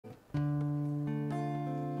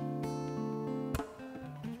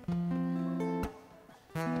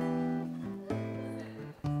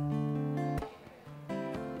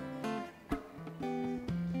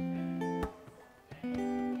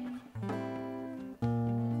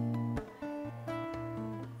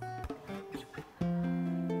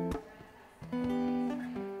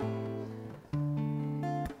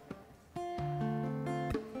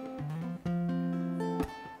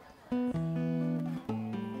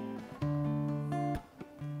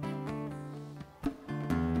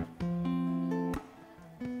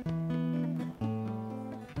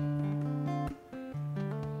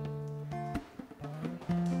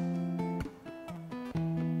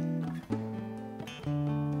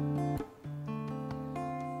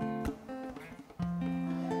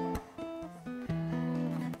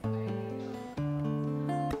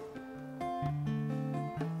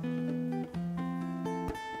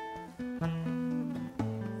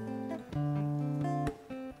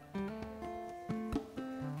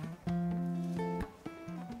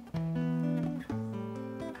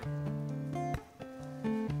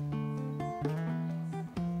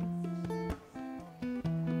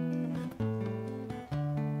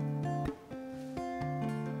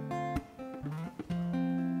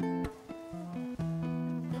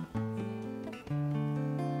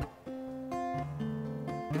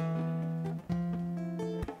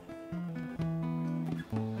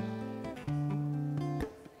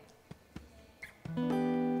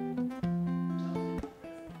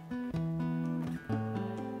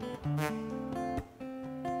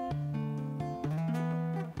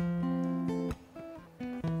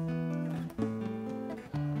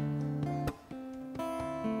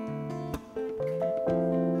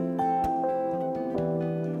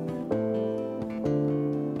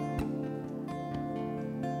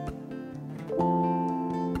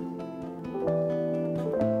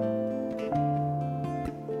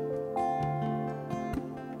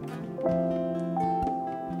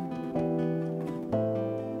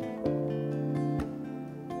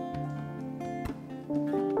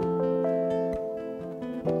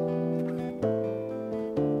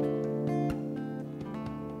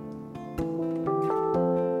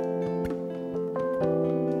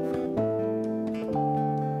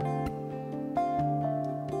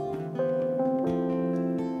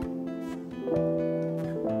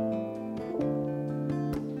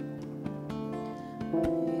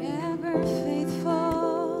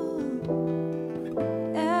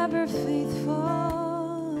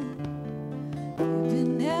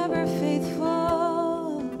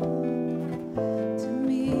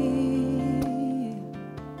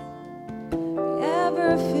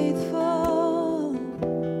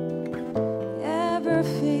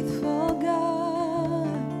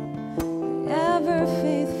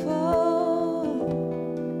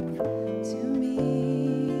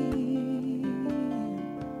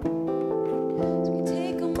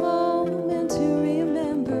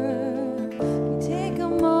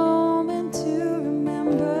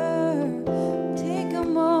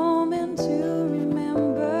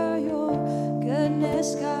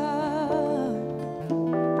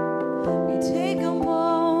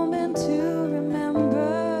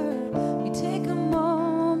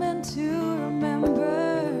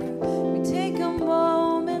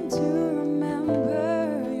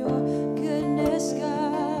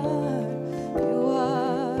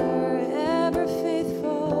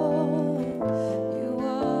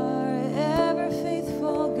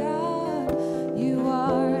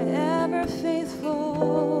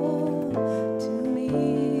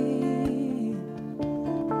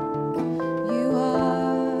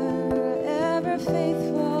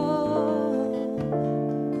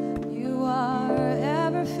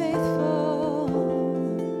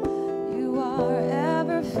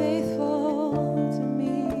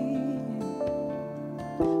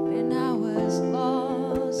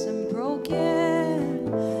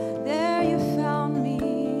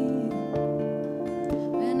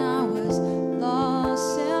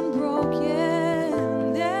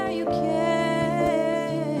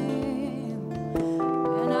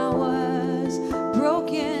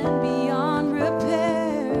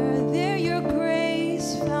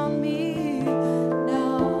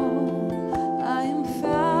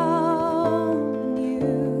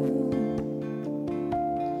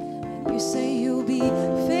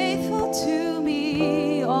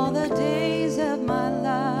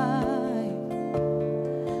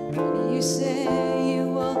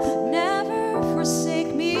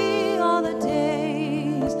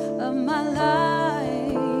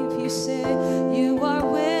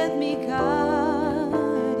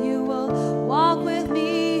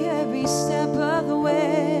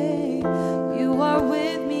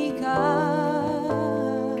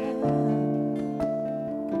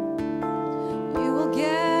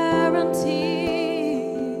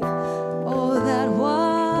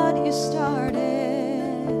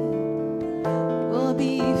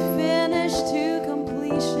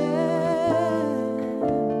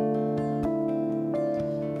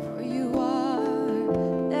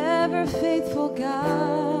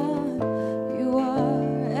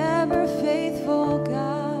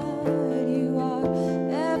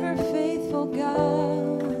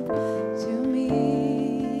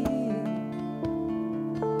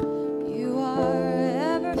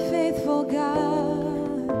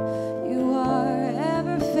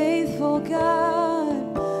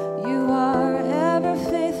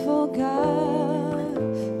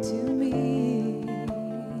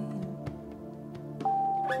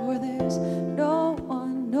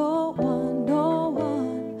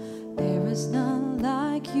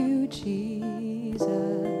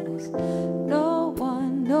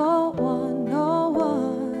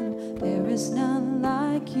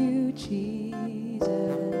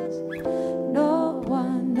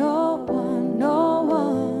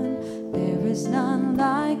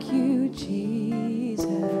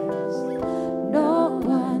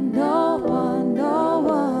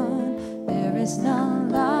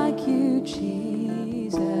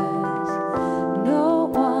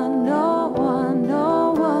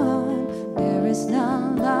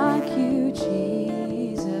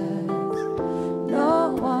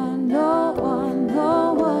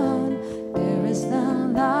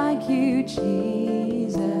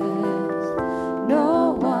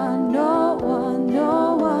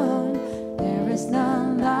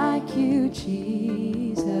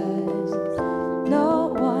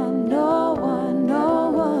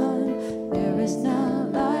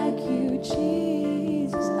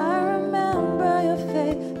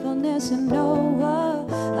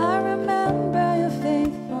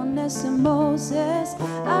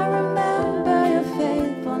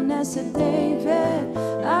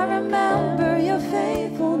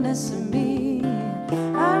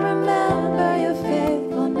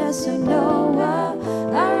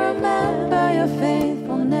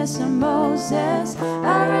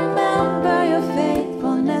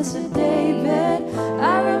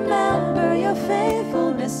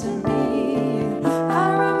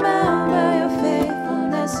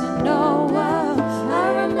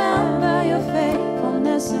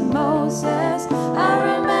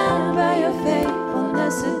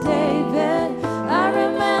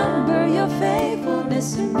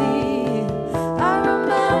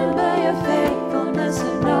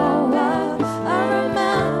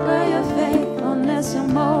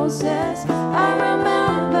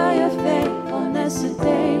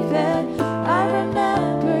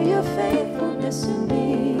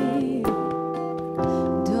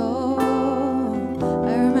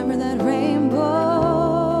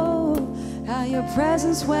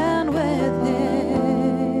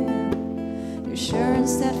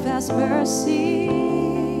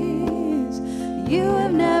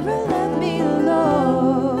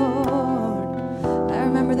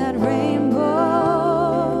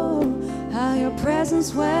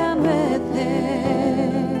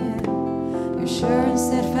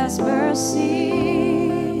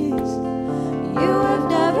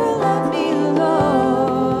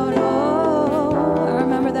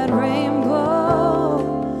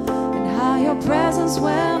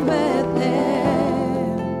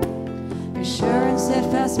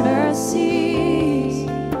Steadfast mercies.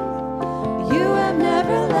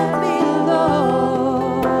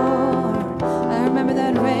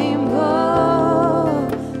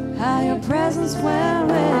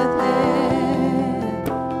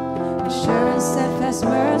 steadfast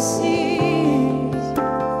mercies.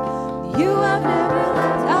 You have never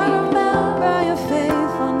left. I remember your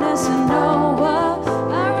faithfulness in Noah.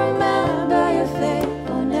 I remember your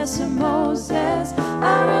faithfulness in Moses.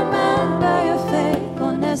 I remember your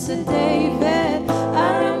faithfulness in David.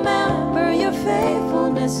 I remember your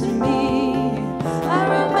faithfulness in me. I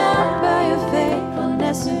remember your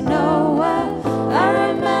faithfulness in Noah. I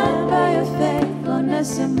remember your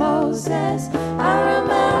faithfulness in Moses. I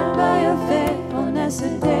remember your faithfulness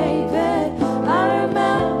in David. I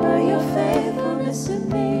remember your faithfulness in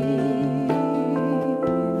me.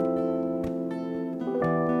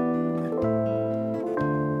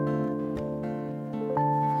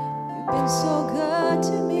 You've been so good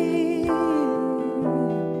to me.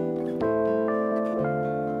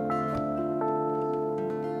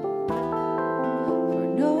 For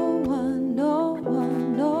no one, no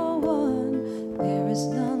one, no one, there is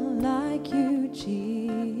none like you,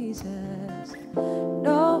 Jesus.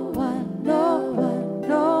 No one, no one,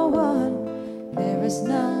 no one, there is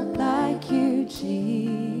none like you,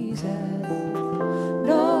 Jesus.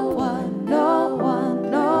 No one, no one,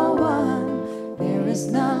 no one, there is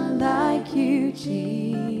none like you,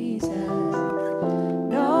 Jesus.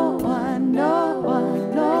 No one, no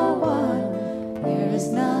one, no one, there is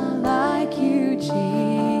none like you,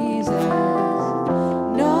 Jesus.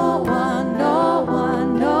 No one, no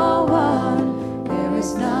one, no one, there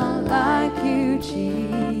is none like you,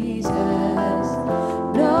 Jesus.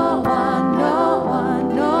 No one, no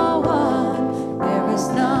one, no one, there is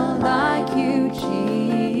none like you,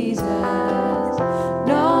 Jesus.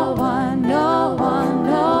 No one, no one,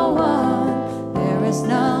 no one, there is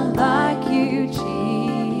none like you,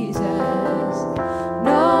 Jesus.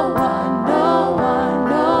 No one, no one,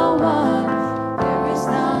 no one, there is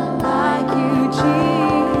none like you,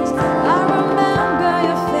 Jesus. I remember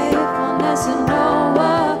your faithfulness in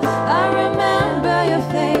Noah. I remember your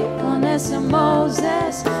faithfulness in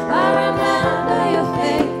Moses. I remember your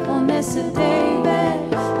faithfulness in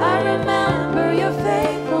David. I remember your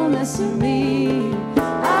faithfulness in me.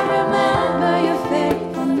 I remember your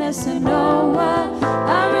faithfulness in Noah.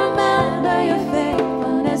 I remember your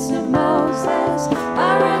faithfulness in Moses.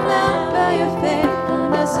 I remember your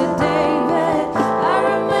faithfulness in David. I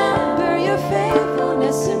remember your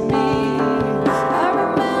faithfulness in me. I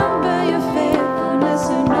remember your faithfulness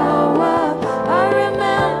in Noah. I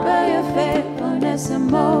remember your faithfulness in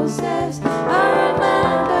Moses. I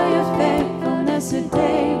remember your faithfulness in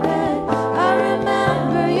David. I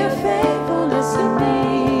remember your faithfulness in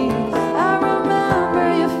me. I remember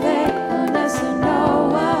your faithfulness in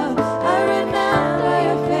Noah. I remember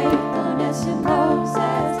your faithfulness in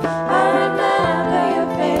Moses. I remember your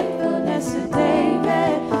faithfulness in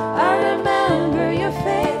David. I remember your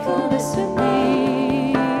faithfulness in me.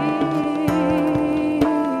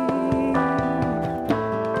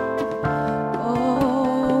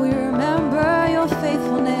 Oh, we remember your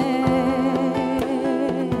faithfulness.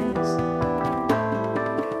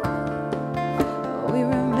 Oh, we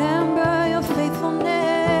remember your faithfulness.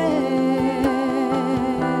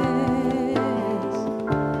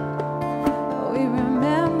 Oh, we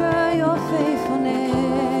remember your faithfulness.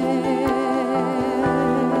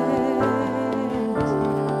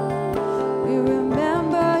 We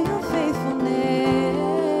remember your faithfulness.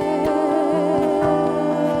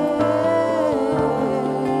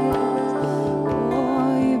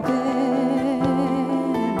 Oh, you've been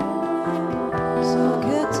so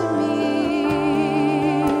good to me,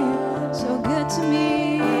 so good to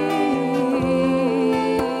me.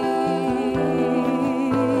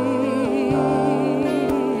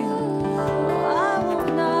 Oh, I will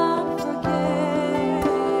not forget.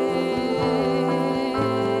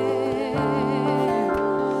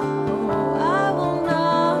 Oh, I will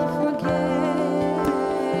not forget.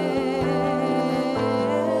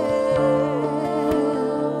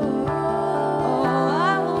 Oh,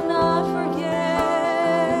 I will not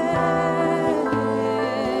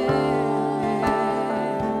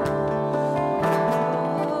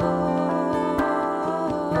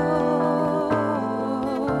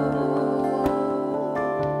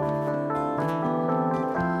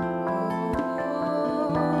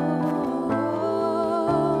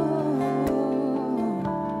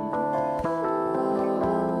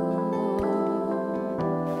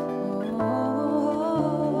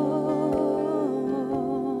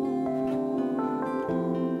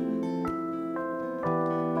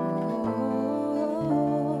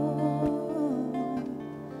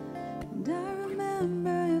And I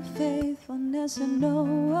remember your faithfulness in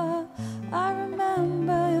Noah. I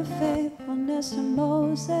remember your faithfulness in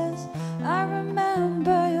Moses. I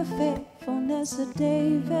remember your faithfulness faithfulness of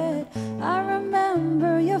David. I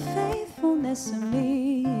remember your faithfulness to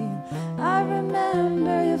me. I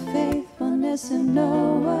remember your faithfulness to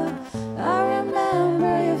Noah. I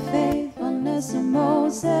remember your faithfulness to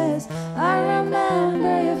Moses. I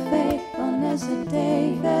remember your faithfulness to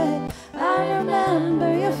David. I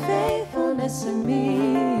remember your faithfulness to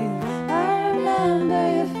me. I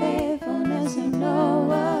remember your faithfulness to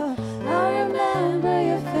Noah. I remember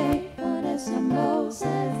your faithfulness to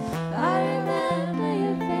Moses. I remember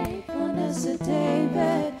your faithfulness to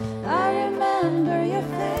David. I remember your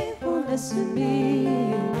faithfulness to me.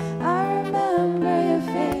 I remember your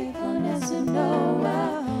faithfulness to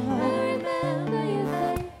Noah. I remember your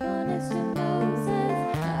faithfulness to Moses.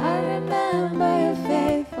 I remember your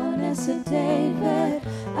faithfulness to David.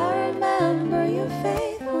 I remember your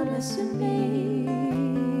faithfulness to me.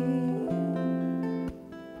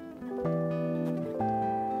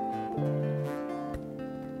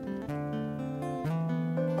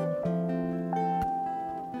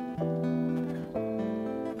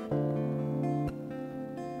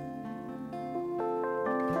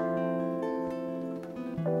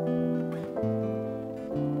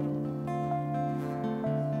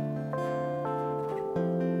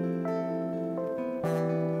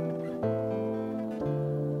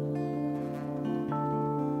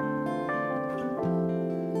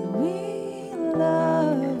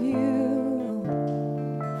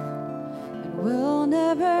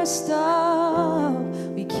 Stop.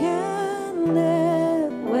 We can't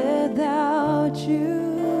live without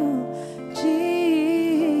you,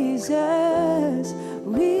 Jesus.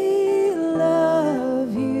 We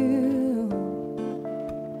love you.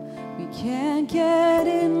 We can't get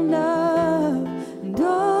enough, and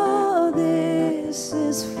all this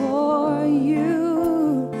is for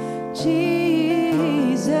you,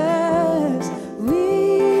 Jesus.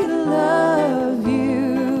 We love you.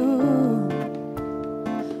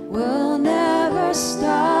 We'll never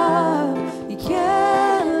stop. We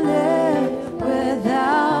can't live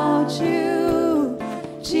without you,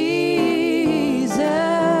 Jesus.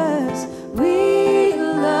 We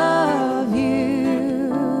love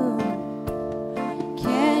you.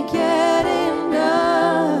 Can't get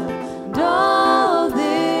enough. And all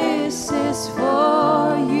this is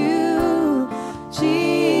for you,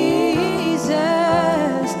 Jesus.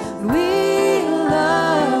 We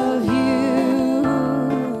love you.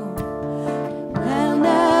 We'll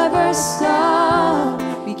never stop.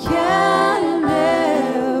 We can't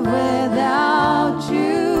live without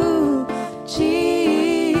you,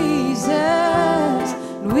 Jesus.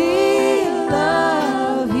 We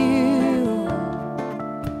love you.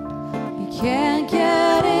 We can't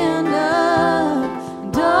get enough.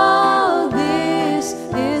 And all this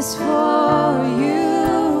is for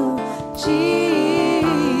you,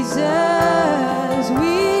 Jesus.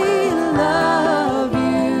 We love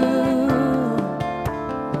you.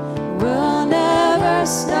 We'll never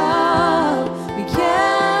stop. We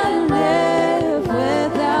can't live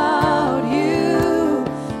without you,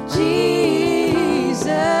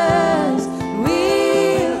 Jesus. We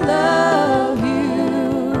love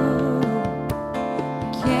you.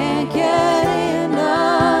 Can't get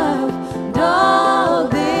enough. And all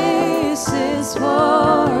this is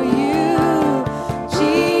for you,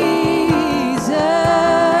 Jesus.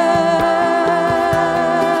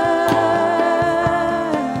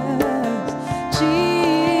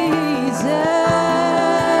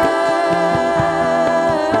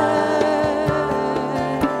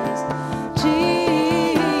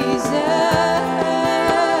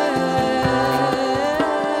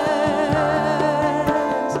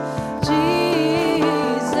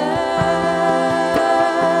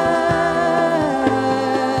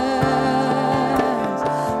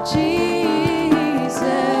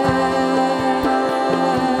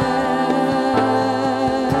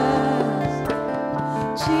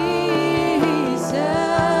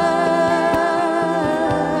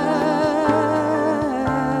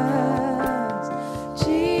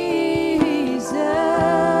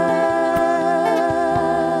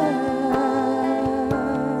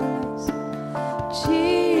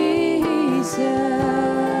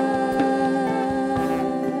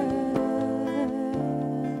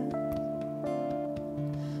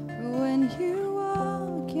 When you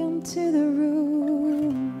walk into the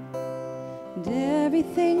room and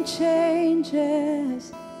everything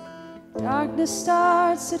changes, darkness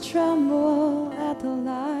starts to tremble at the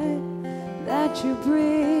light that you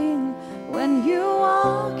bring. When you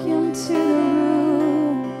walk into the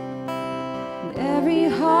room and every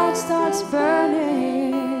heart starts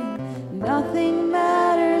burning, nothing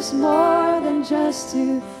matters more than just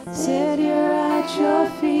to sit here at your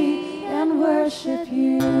feet and worship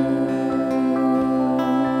you.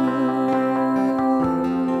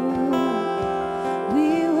 We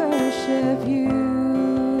worship you.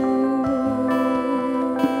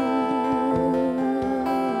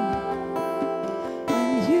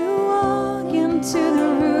 When you walk into the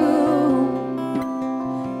room,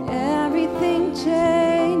 everything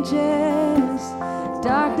changes.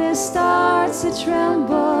 Darkness starts to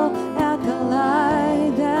tremble at the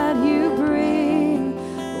light that you bring.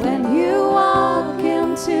 When you walk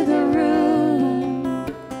into the room,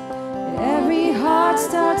 every heart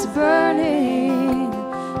starts burning,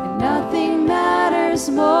 and nothing matters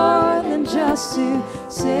more than just to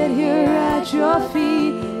sit here at your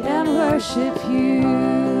feet and worship you.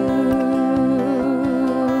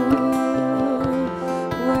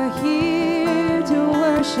 We're here to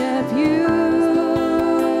worship you.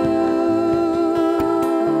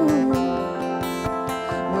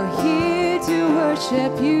 We're here to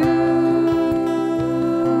worship you.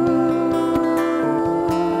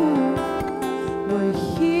 We're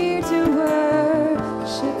here to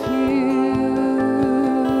worship you.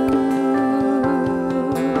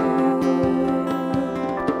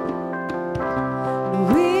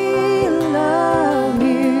 We love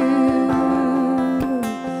you.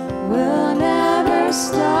 We'll never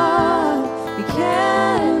stop. We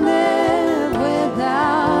can't live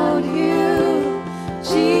without you,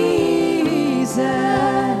 Jesus.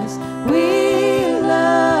 We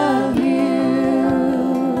love you.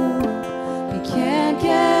 We can't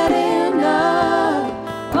get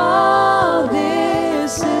enough. All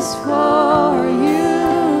this is for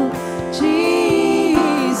you,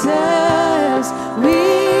 Jesus.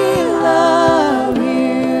 We love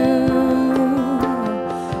you.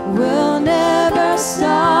 We'll never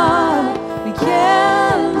stop. We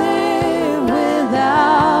can't live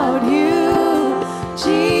without you,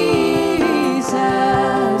 Jesus.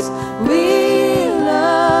 We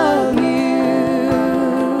love you.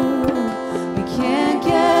 We can't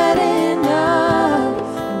get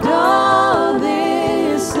enough. And all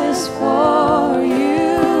this is for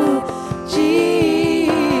you,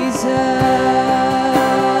 Jesus.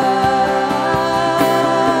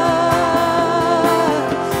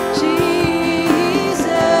 Jesus.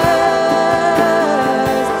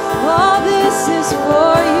 All this is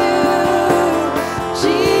for you,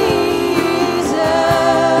 Jesus.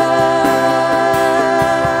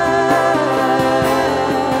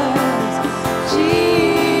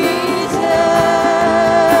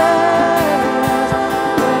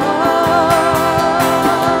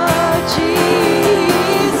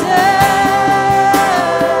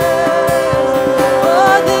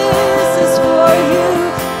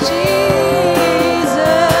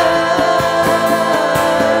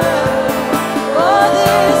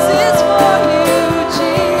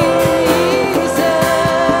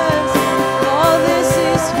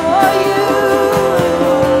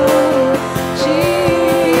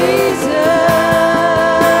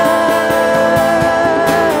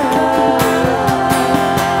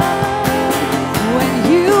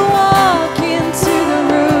 When you walk into the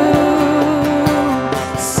room,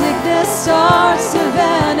 sickness starts to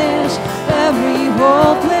vanish. Every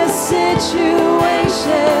hopeless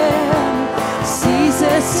situation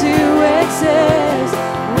ceases to exist.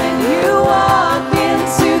 When you walk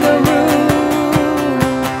into the room,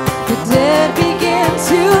 the dead begin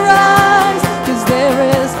to rise, 'cause there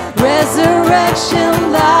is resurrection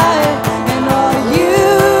life in all you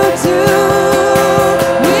do.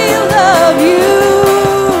 We love you.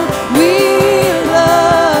 We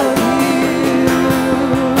love you.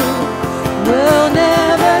 We'll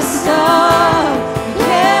never stop. We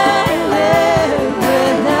can't live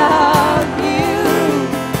without you,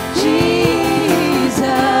 Jesus.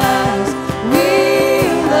 We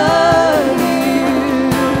love you.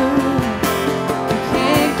 We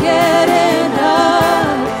can't get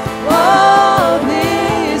enough. All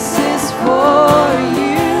this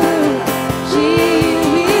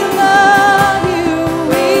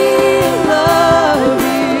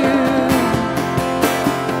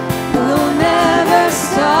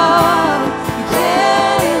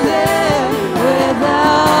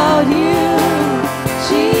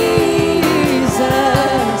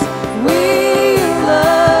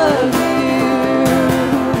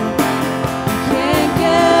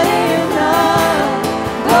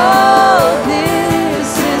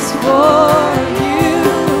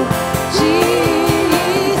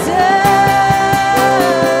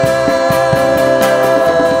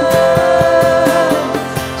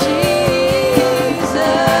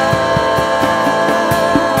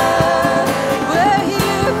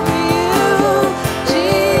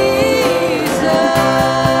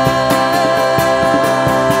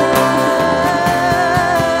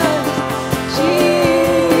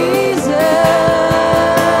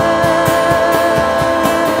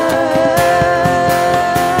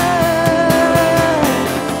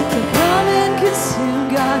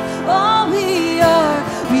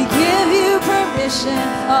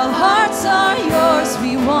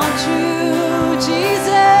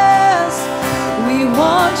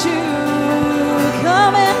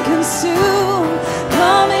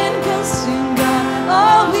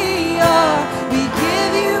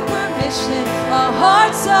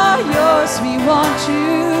want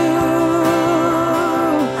you.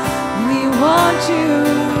 We want you.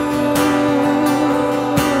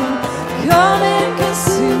 Come and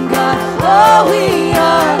consume, God, all we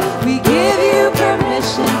are. We give you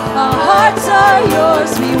permission. Our hearts are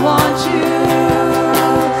yours. We want you.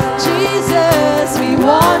 Jesus, we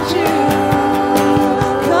want you.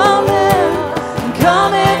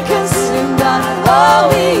 Come and consume, God, all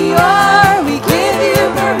we are. We give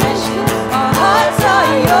you permission. Our hearts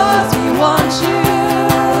are yours. We want you.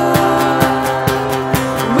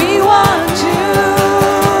 We want you.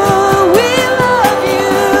 We love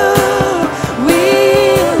you. We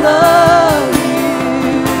love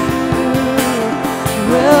you.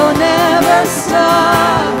 We'll never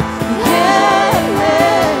stop. We can't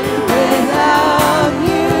live without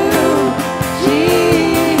you.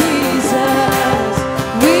 Jesus,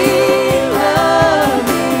 we love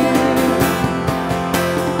you.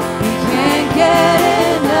 We can't get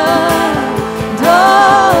enough. And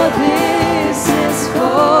all this is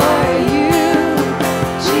for you.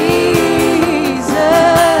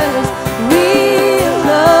 Jesus, we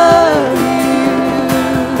love you.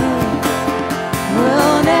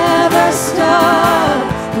 We'll never stop.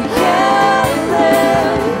 We can't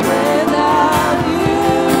live without you.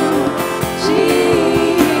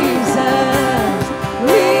 Jesus,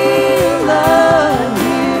 we love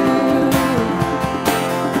you.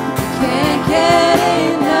 Can't get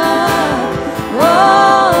enough.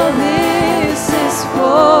 All this is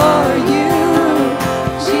for you.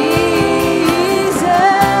 Jesus.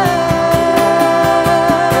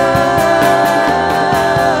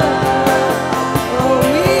 Oh,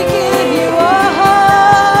 we give you our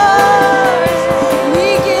hearts. We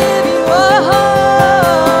give you our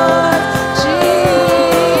hearts.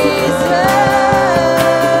 Jesus.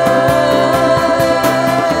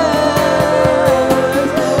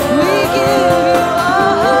 We give you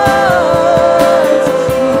our hearts.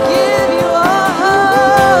 We give you our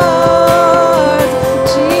hearts.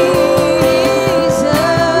 Jesus.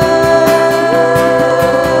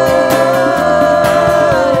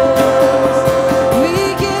 We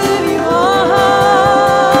give you our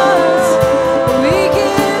hearts. We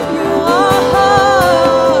give you our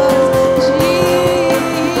hearts.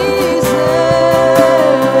 Jesus.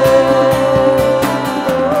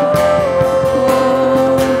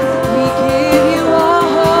 We give you our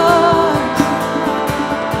hearts.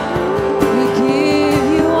 We give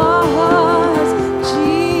you our hearts,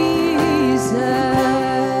 Jesus.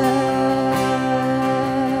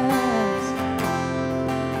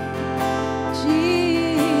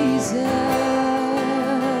 Jesus.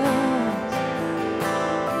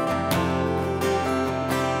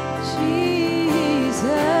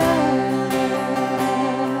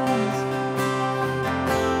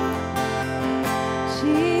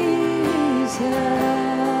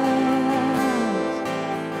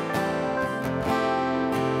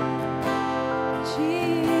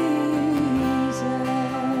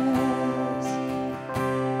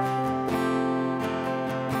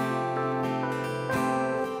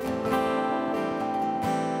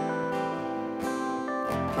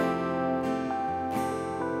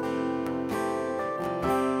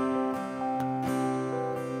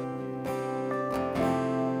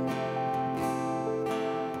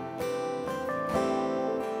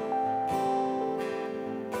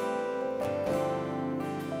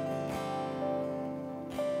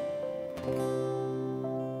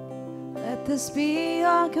 Let this be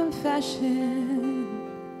our confession.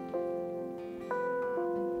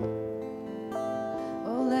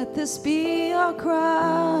 Oh, let this be our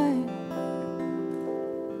cry.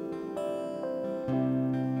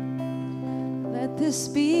 Let this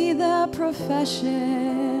be the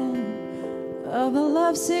profession of a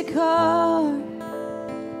lovesick heart,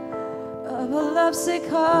 of a lovesick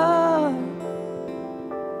heart.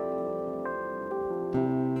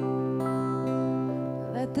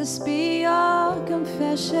 Let this be our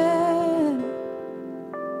confession.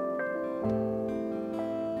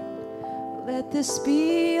 Let this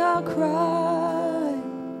be our cry.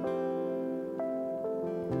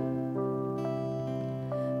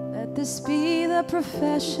 Let this be the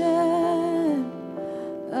profession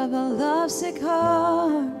of a lovesick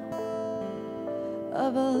heart,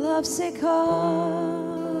 of a lovesick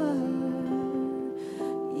heart.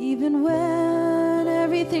 Even when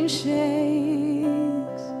everything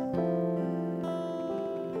shakes,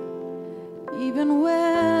 even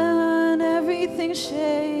when everything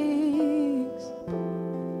shakes,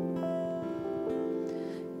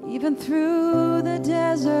 even through the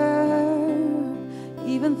desert,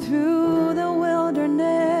 even through the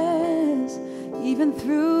wilderness, even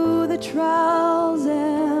through the trials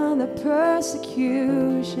and the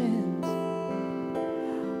persecutions,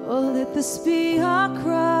 Oh, let this be our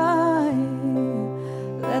cry.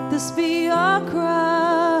 Let this be our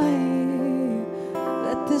cry.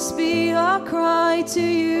 Let this be our cry to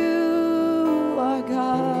you, our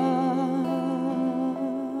God.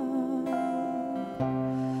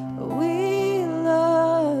 We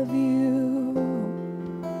love you.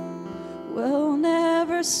 We'll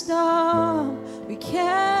never stop. We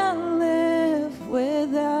can't live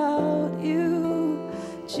without you,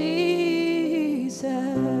 Jesus.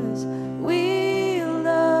 We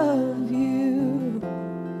love you.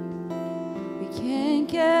 We can't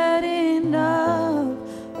get enough.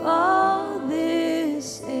 All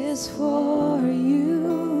this is for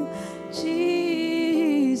you,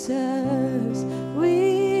 Jesus.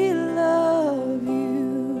 We love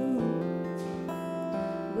you.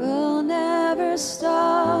 We'll never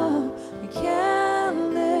stop. We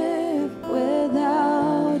can't live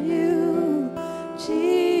without you,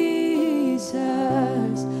 Jesus.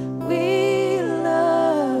 We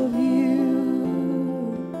love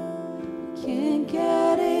you. We can't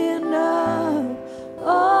get enough.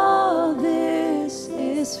 All this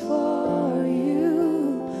is for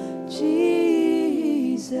you,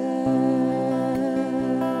 Jesus.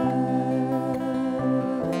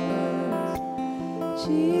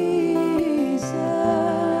 Jesus,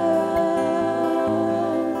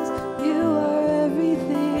 you are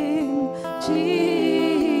everything,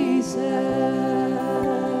 Jesus.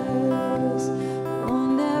 We'll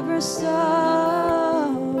never stop,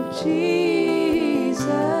 Jesus.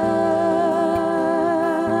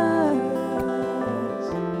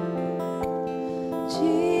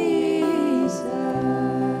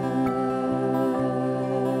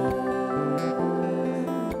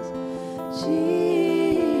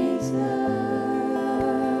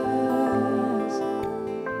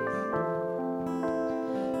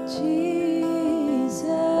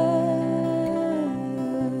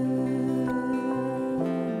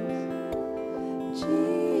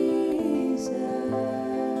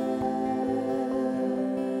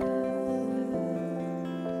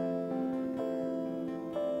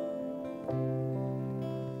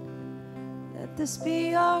 Let this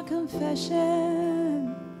be our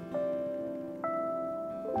confession.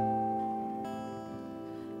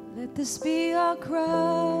 Let this be our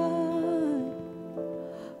cry.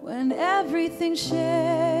 When everything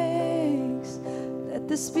shakes, let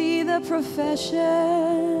this be the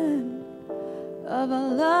profession of a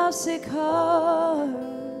lovesick heart,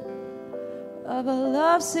 of a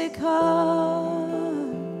lovesick heart.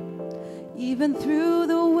 Even through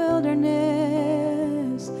the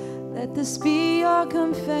wilderness, let this be our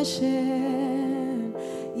confession.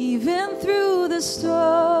 Even through the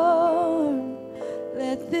storm,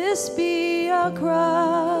 let this be our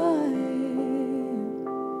cry.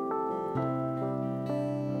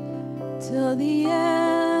 Till the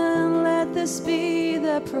end, let this be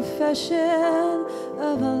the profession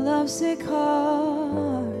of a lovesick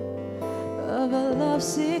heart, of a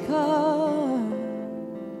lovesick heart.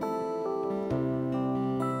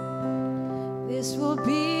 This will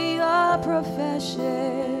be our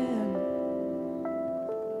profession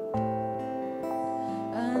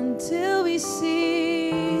until we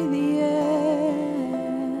see the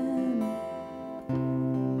end.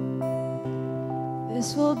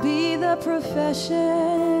 This will be the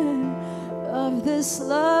profession of this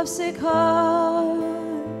lovesick heart,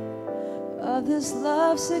 of this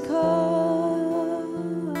lovesick heart.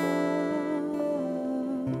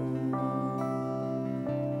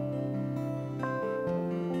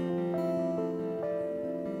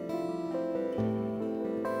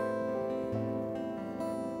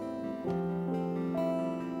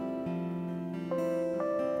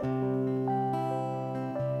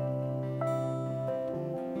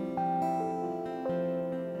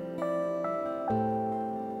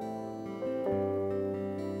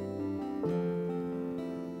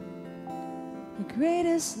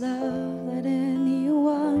 Greatest love that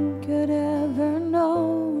anyone could ever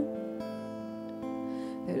know,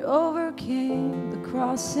 that overcame the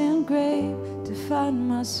cross and grave to find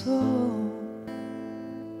my soul.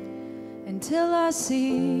 Until I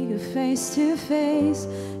see you face to face,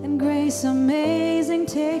 and grace amazing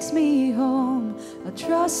takes me home. I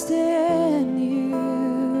trust in you.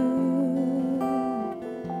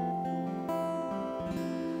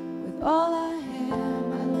 With all I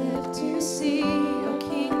am, I live to see your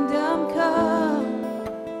kingdom come.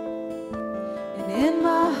 And in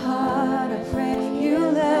my heart, I pray you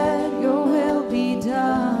let your will be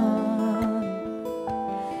done.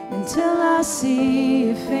 Until I see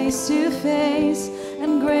you face to face,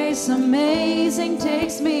 and grace amazing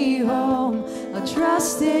takes me home. I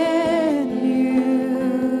trust in you.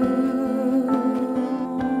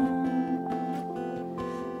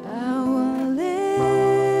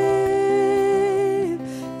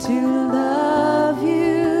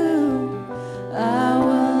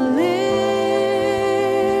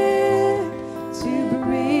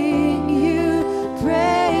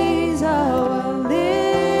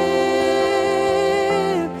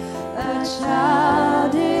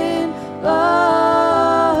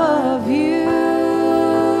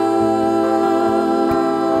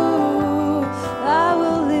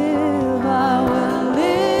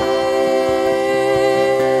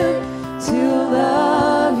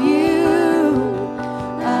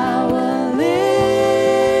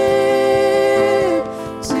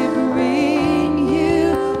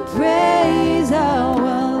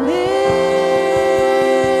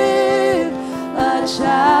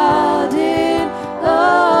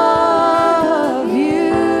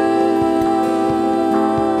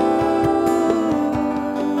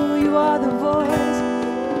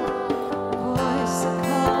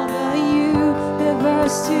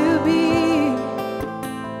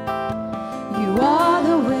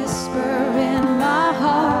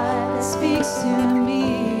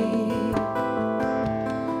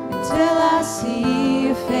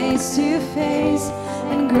 face,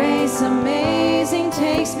 and grace amazing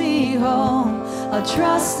takes me home. I'll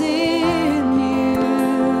trust in you.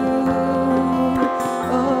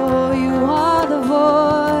 Oh, you are the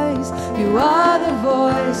voice, you are the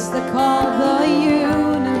voice that called the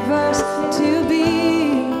universe to be.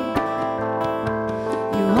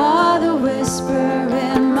 You are the whisper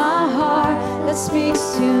in my heart that speaks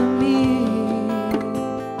to me.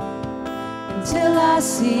 Until I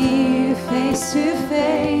see you face to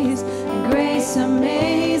face, and grace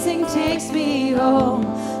amazing takes me home.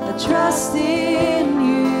 I trust in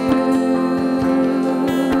you.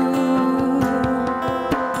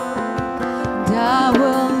 And I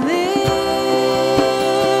will live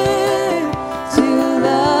to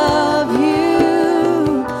love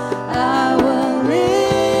you. I will live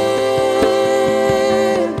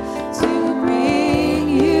to bring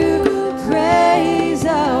you praise. I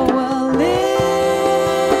will live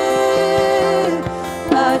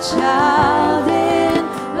a child in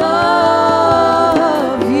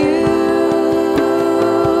love you.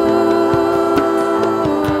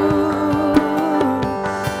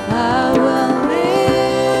 I will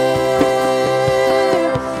live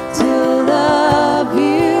to love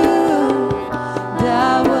you. And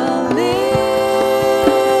I will live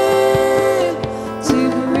to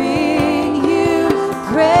bring you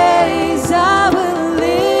praise. I will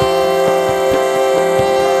live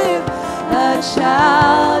a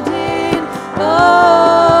child in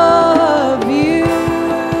love you.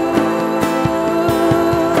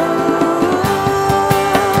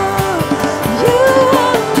 You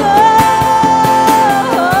alone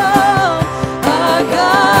are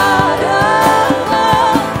God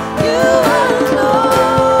alone. You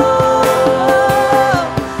alone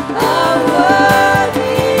are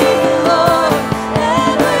worthy, Lord.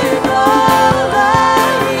 And with all I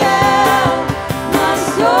am, my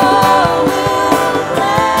soul will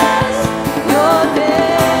bless your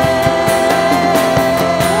name.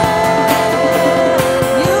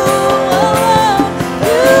 You alone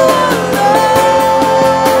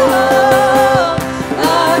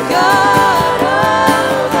are God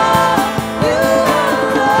alone. You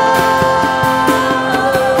alone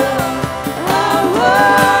are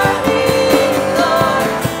worthy, Lord.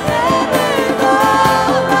 And with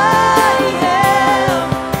all I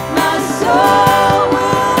am, my soul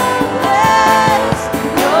will bless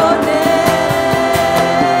your name.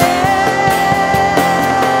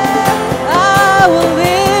 I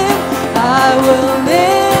will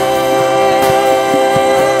live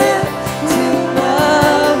to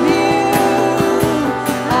love you.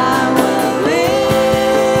 I will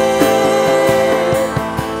live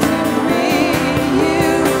to bring you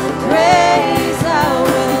praise. I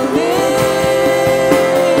will live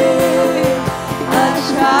a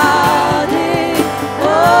child in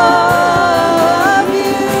love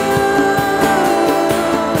you.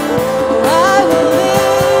 I will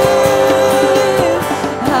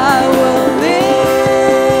live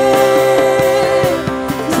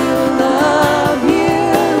to love you.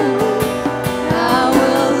 I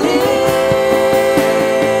will live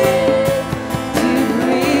to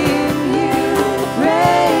bring you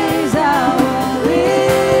praise. I will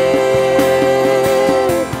live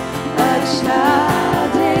a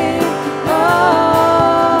child in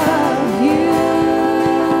love you.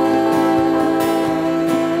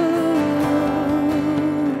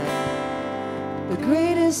 The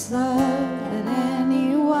greatest love that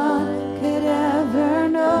anyone could ever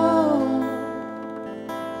know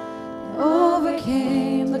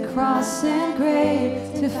overcame the cross and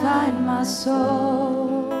grave to find my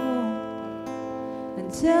soul.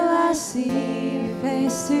 Until I see you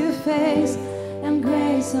face to face, and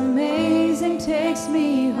grace amazing takes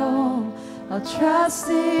me home. I'll trust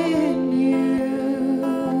in you.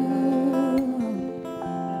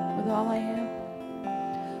 With all I am,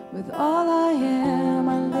 with all I am,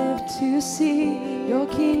 I live to see your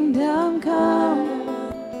kingdom come.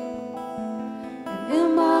 And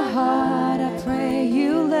in my heart I pray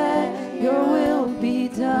you let your will be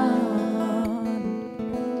done.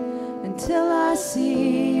 Until I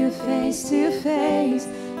see you face to face,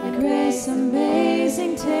 your grace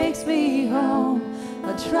amazing takes me home.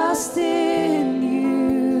 I trust in you.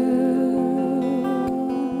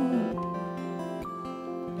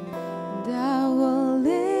 And I will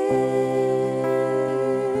live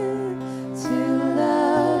to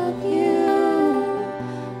love you.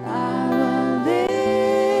 I will live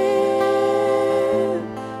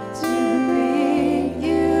to bring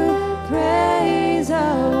you praise. I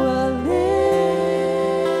will live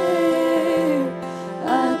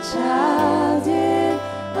a child in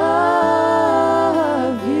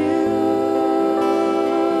love you.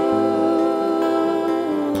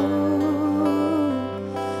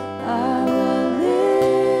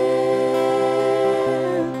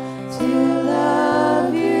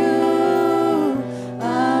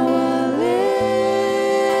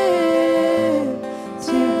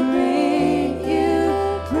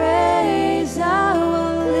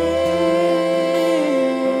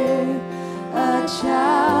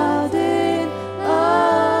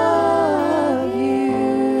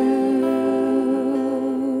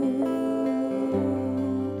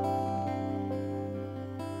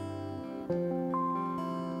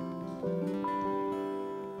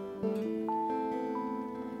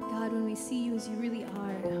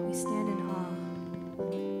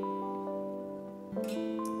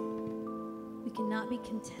 be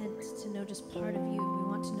content to know just part of you. We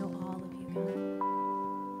want to know all of you, God.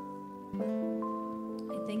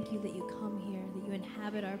 I thank you that you come here, that you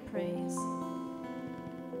inhabit our praise.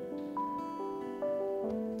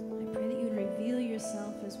 I pray that you would reveal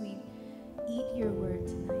yourself as we eat your word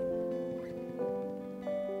tonight.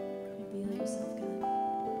 Reveal yourself, God.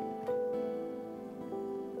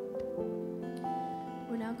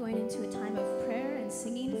 We're now going into a time of prayer and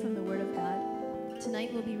singing from the Word of God.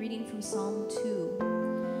 Tonight we'll be reading from Psalm 2.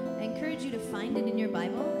 I encourage you to find it in your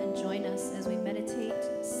Bible and join us as we meditate,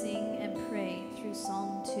 sing, and pray through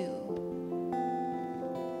Psalm 2.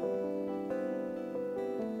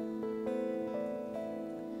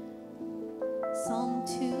 Psalm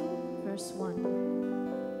 2, verse 1.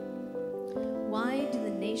 Why do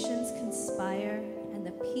the nations conspire and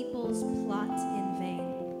the peoples plot in vain?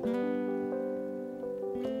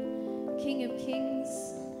 King of kings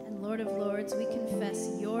and Lord of lords, we confess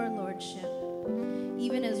your lordship,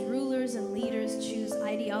 even as rulers and leaders choose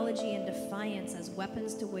ideology and defiance as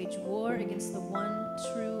weapons to wage war against the one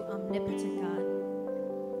true omnipotent God.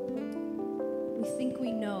 We think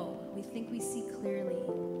we know, we think we see clearly,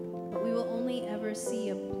 but we will only ever see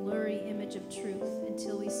a blurry image of truth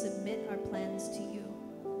until we submit our plans to you.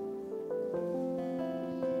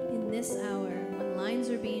 In this hour, when lines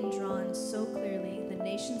are being drawn so clearly, the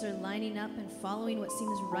nations are lining up and following what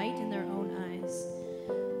seems right in their own eyes.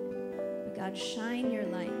 But God, shine your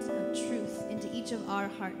light of truth into each of our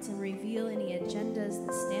hearts and reveal any agendas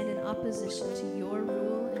that stand in opposition to your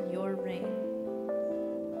rule and your reign.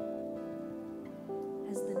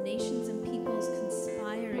 As the nations and peoples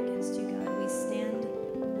conspire against you, God, we stand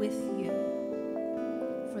with you,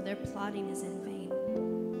 for their plotting is in vain.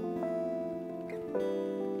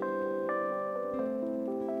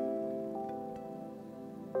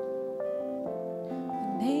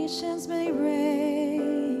 Nations may rage,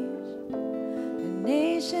 the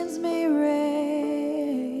nations may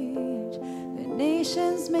rage, the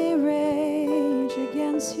nations may rage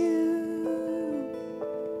against you.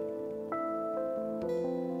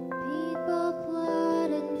 People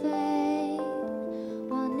plot in vain,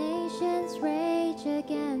 while nations rage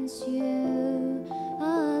against you.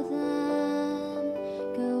 All of them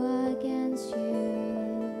go against you.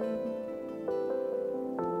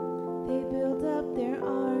 They build up their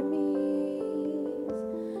armies,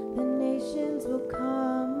 the nations will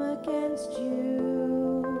come against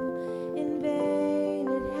you. In vain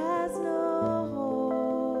it has no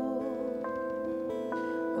hold.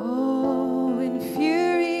 Oh, in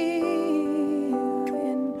fury,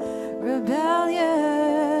 in rebellion,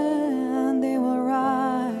 they will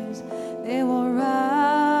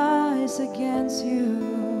rise against you.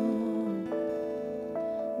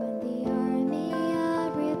 When the army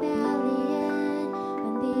of rebellion,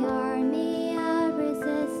 when the army of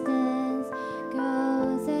resistance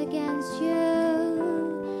goes against you,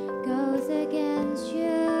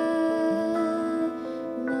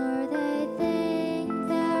 Lord, they think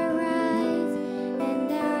they're right in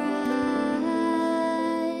their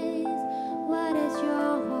eyes. What is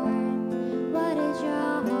your heart? What is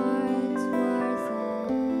your heart towards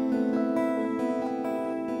them?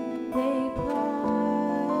 They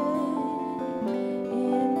plot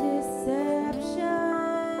in deception,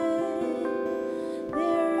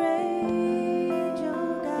 their rage,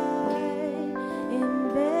 oh God, in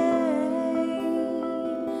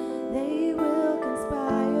vain. They will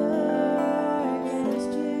conspire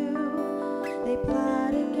against you. They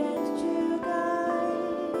plot against you, God,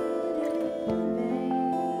 in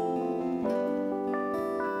vain.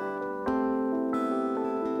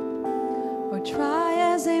 Or try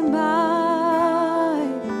as they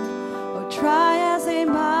might, or try as they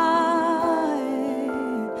might,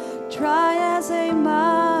 try as they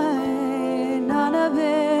might, none of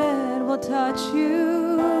it will touch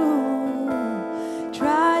you.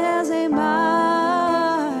 Try as they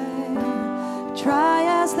might, try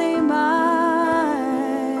as they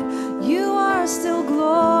might, you are still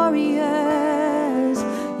glorious.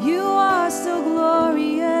 You are still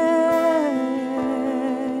glorious.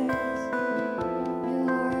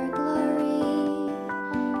 Your glory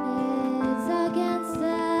is against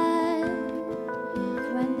them.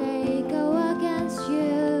 When they go against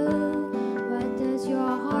you, what does your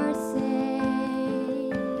heart say?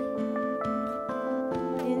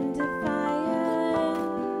 In defiance,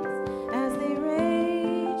 as they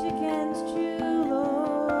rage against you,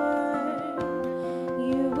 Lord,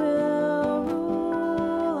 you will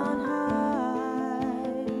rule on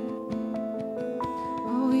high.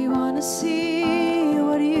 Oh, we want to see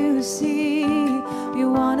what you see. We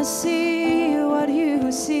want to see what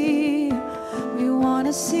you see. We want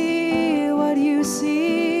to see what you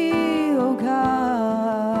see, oh God.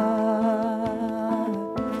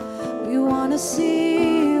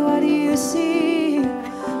 see what you see.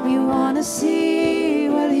 We wanna see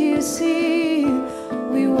what you see.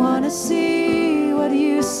 We wanna see what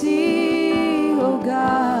you see, oh God.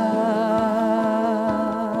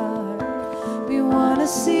 We wanna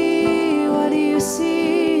see what you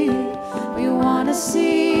see. We wanna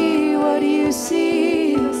see what you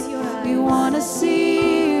see. We wanna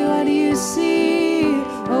see what you see,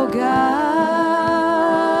 oh God.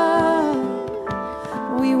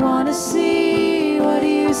 We wanna see what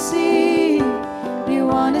you see. We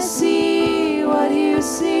wanna see what you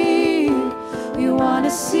see. We wanna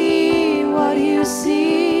see what you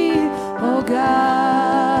see, oh God.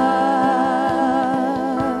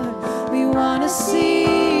 We wanna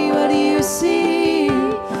see what you see.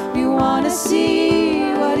 We wanna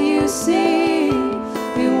see what you see.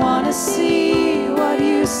 We wanna see what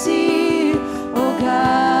you see, oh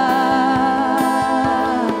God.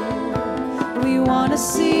 We wanna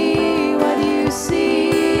see what you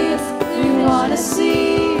see. We wanna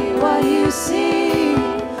see what you see.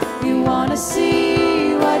 We wanna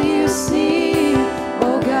see what you see,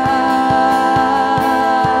 oh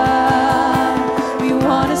God. We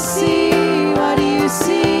wanna see what you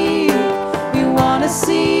see. We wanna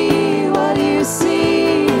see what you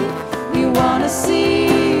see. We wanna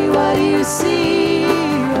see what you see,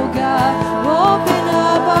 oh God. Open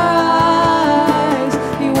up our eyes.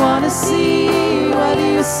 We wanna see what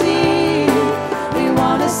you see. We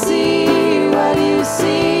wanna see what you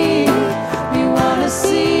see. We wanna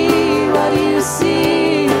see what you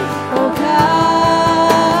see, oh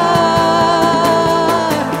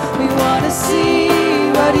God. We wanna see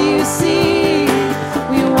what you see.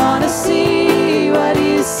 We wanna see what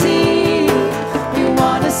you see. We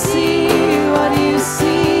wanna see what you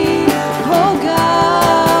see, oh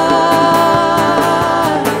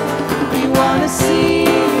God. We wanna see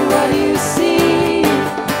what you see.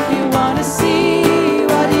 We wanna see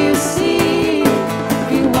what you see.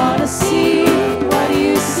 We wanna see what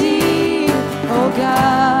you see, oh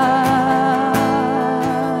God.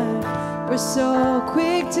 We're so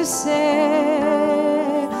quick to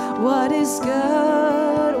say what is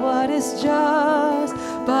good, what is just,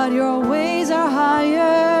 but your ways are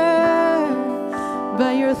higher,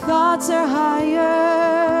 but your thoughts are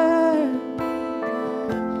higher.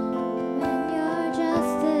 When your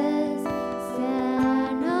justice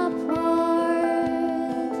stand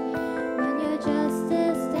upward, when your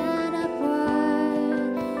justice stand upward,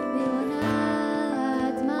 we will not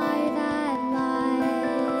admire that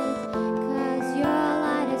light, 'cause your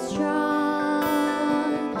light is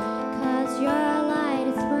strong, 'cause your light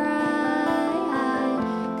is bright,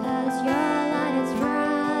 'cause your light is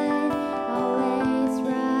bright, always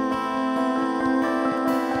bright.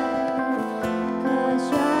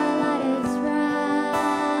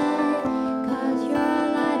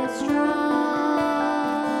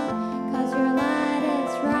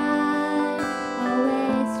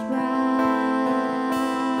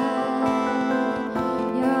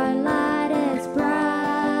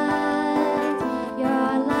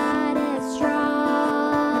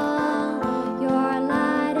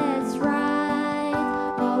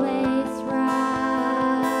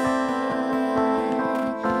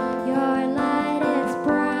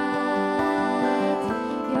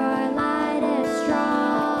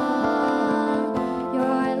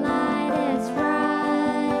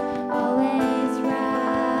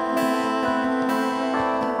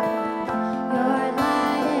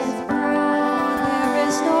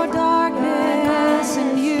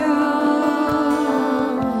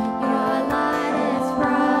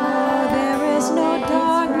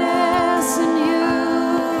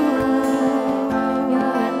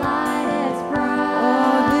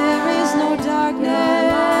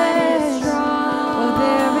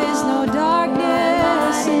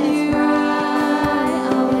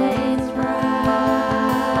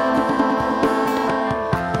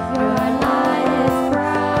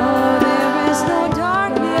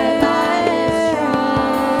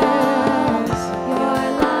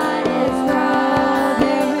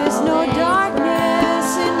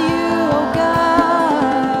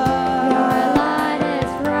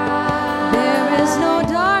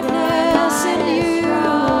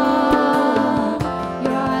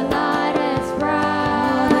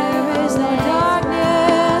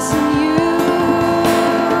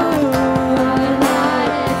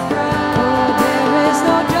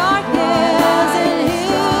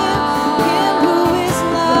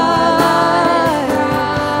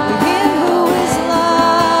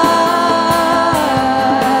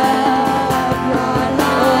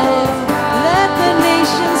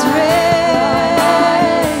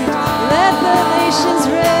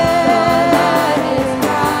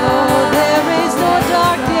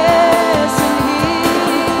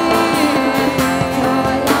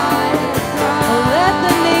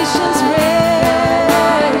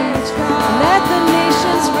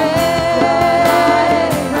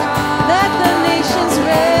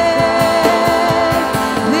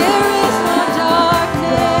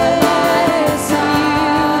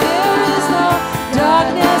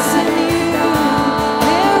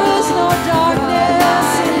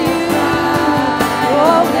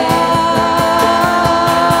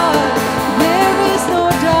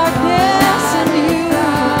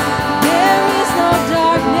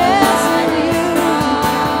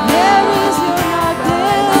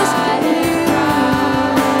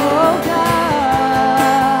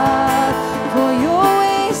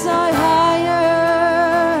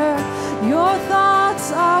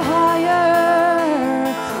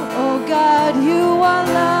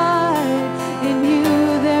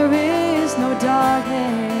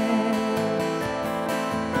 hands.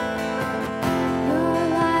 Your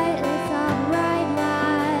light is a bright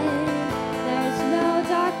light. There's no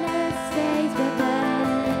darkness stays within.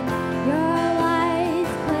 Your light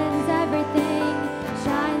cleanses everything,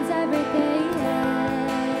 shines everything in.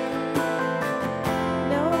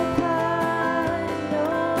 No power, no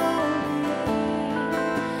being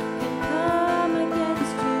can come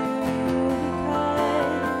against you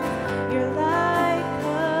because your light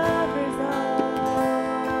covers all.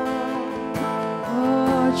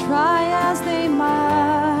 Oh, try as they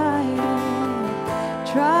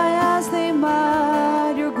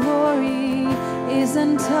might, your glory is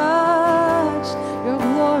untouched. Your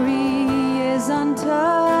glory is untouched.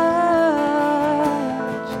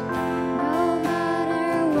 No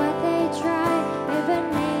matter what they try, even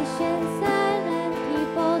nations and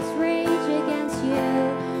peoples rage against you.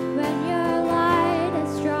 When your light is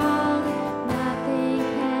strong, nothing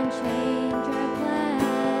can change your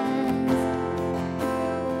plans.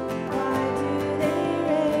 Why do they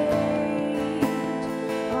rage?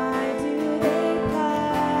 Why do they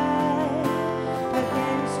fight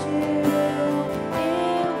against you?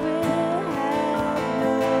 It will have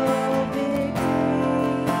no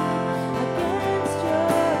victory against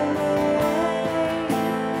your name,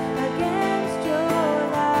 against your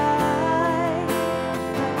light,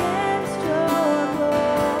 against your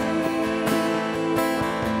glory.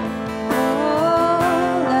 Oh,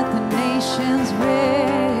 let the nations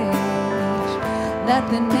rage. Let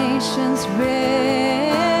the nations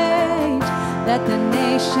rage. Let the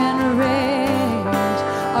nation rage.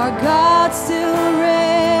 Our God still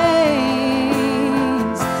reigns.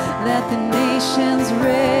 Let the nations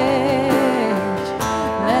rage.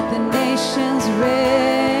 Let the nations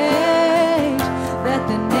rage. Let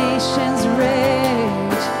the nations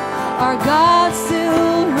rage. Our God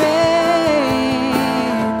still reigns.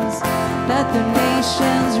 Let the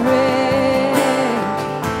nations rage.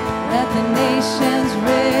 Let the nations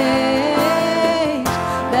rage.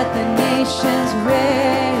 Let the nations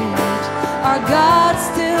rage. Our God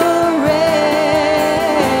still reigns.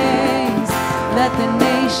 Let the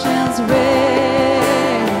nations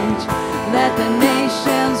rage. Let the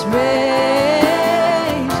nations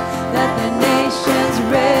rage. Let the nations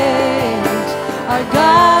rage. Our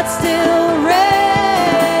God still reigns.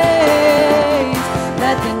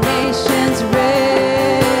 Let the nations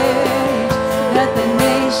rage. Let the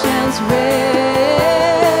nations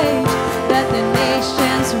rage. Let the nations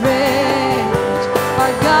rage.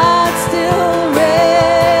 Our God still reigns.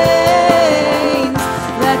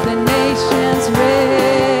 Let the nations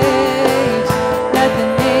rage. Let the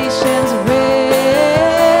nations rage.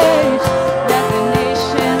 Let the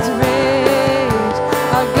nations rage.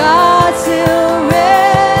 Our God still reigns.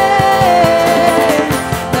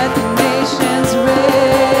 Let the nations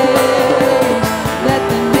rage. Let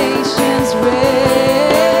the nations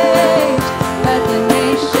rage. Let the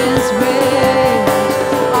nations rage.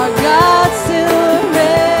 Our God still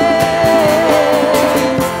reigns.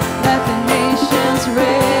 Let the nations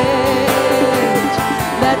rage.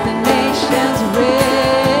 Let the nations rage.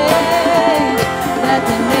 Let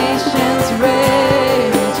the nations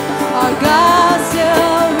rage. Our God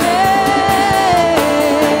still reigns.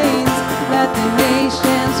 Let the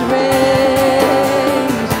nations rage.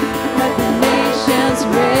 Let the nations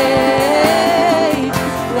rage.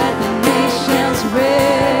 Let the nations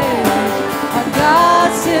rage. Our God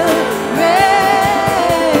still reigns.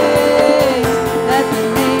 Let the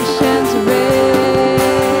nations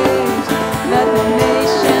rage. Let the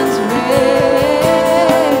nations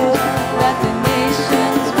rage. Let the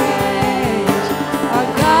nations rage. Our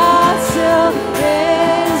God still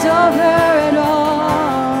reigns over it all.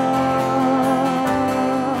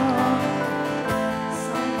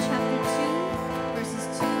 Psalm chapter 2, verses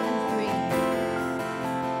 2 and 3.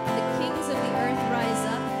 The kings of the earth rise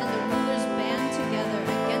up, and the rulers band together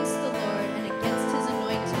against the Lord and against his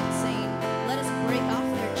anointed, saying, let us break off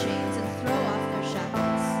their chains and throw off their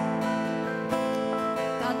shackles.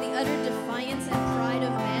 God, the utter defiance and pride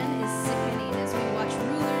of man is sickening as we watch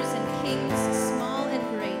rulers and kings, small and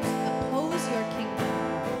great, oppose your kingdom,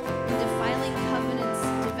 in defiling covenants,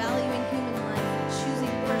 devaluing human life, and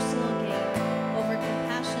choosing personal gain over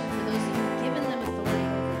compassion for those you've given them authority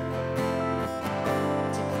over.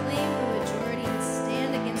 To claim a majority and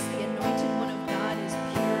stand against the anointed one of God is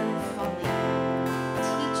pure folly.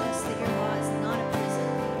 Teach us that your law is not a prison,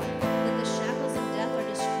 that the shackles of death are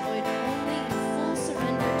destroyed only in full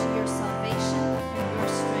surrender to your salvation and your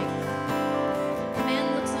strength.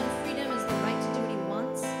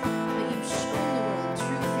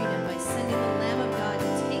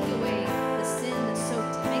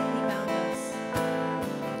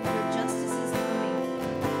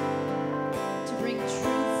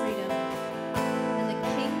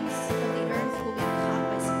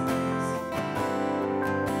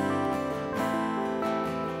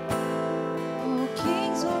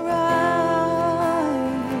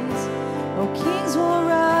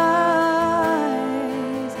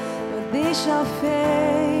 shall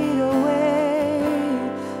fade away.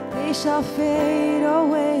 They shall fade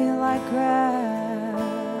away like grass.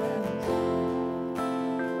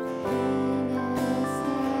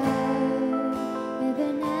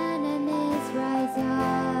 Even enemies rise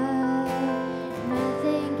up,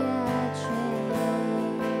 nothing can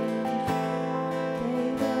change. They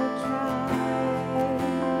will try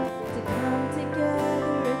to come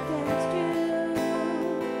together against you.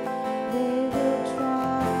 They will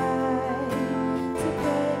try to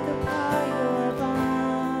break apart your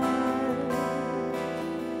bond.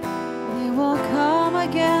 They will come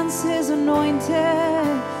against His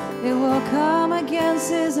anointed. They will come against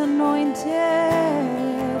His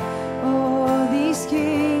anointed. Oh, these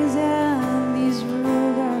kings and these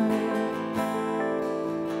rulers.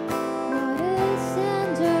 What is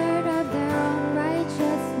standard of their own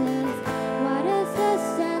righteousness? What is the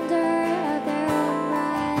standard of their own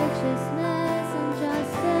righteousness and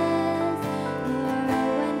justice? Lord,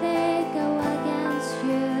 when they go against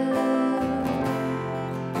you,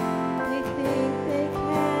 They think they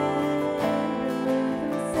can remove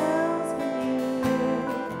themselves from you.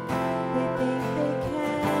 They think they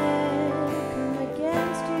can come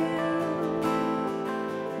against you.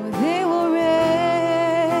 Well, they will rage.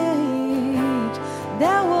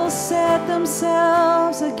 That will set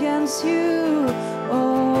themselves against you.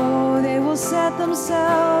 Oh, they will set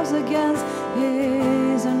themselves against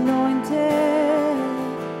His anointed.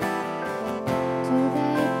 do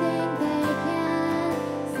they think they can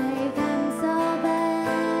save themselves?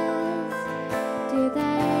 Do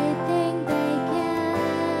they think they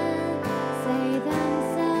can save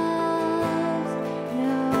themselves?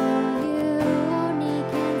 No, you only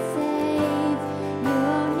can save. You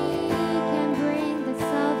only can bring the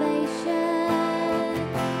salvation.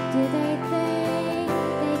 Do they think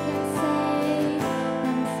they can save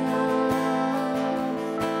themselves?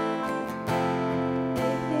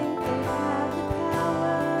 They think they have the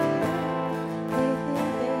power. They think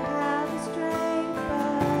they have the strength,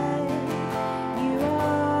 but you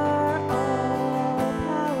are all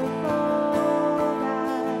powerful,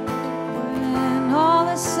 God. When all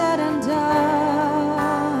is said and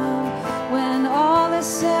done, when all is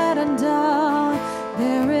said and done,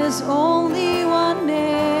 there is only one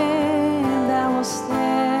name that will stand.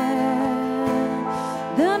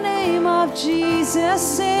 The name of Jesus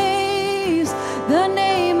saves. The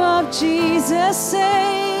name of Jesus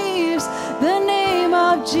saves. The name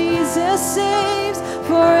of Jesus saves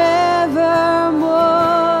forevermore.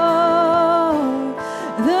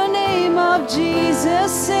 The name of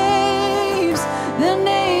Jesus saves. The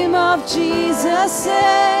name of Jesus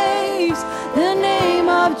saves. The name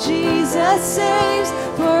of Jesus saves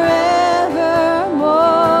forevermore.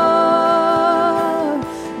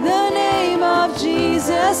 The name of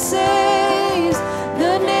Jesus saves.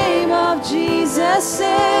 The name of Jesus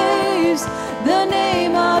saves. The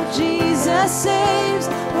name of Jesus saves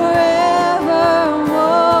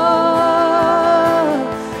forevermore.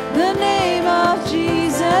 The name of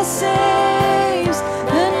Jesus saves.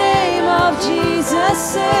 The name of Jesus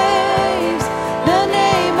saves. The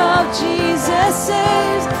name of Jesus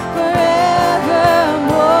saves forevermore.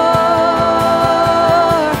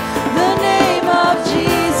 The name of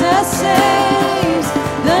Jesus saves.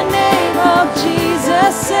 The name of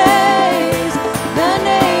Jesus saves. The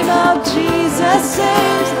name of Jesus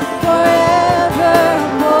saves forevermore.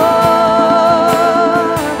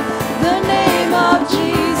 The name of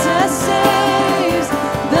Jesus saves.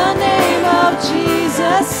 The name of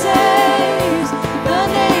Jesus saves. The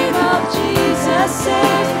name of Jesus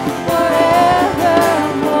saves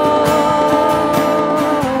forevermore.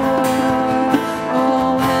 Oh,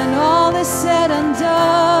 when all is said and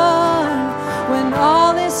done, when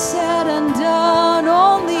all is said and done,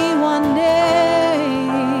 only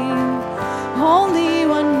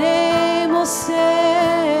one name will stand.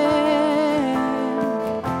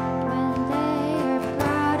 When they are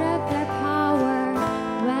proud of their power,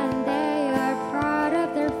 when they are proud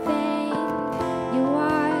of their fame, you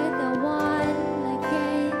are the one, the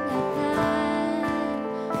King of them,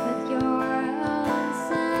 with your own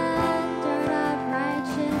standard of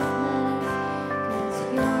righteousness, 'cause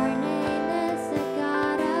your name is the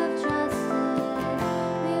God of justice.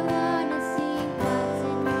 We want to see what's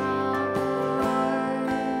in your heart.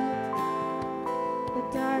 The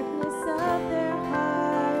darkness of their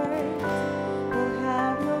hearts will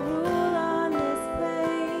have no rule on this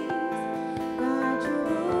place. God, you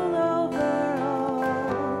rule over all.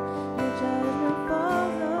 Your judgment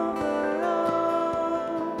falls over all.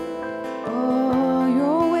 Oh,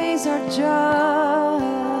 your ways are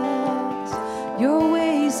just. Your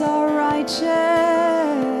ways are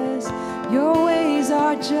righteous. Your ways are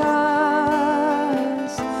are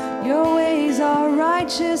just. Your ways are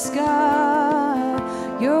righteous,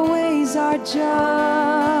 God. Your ways are just.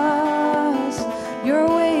 Your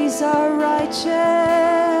ways are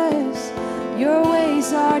righteous. Your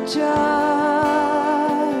ways are just.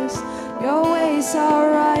 Your ways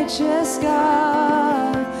are righteous,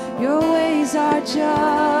 God. Your ways are just.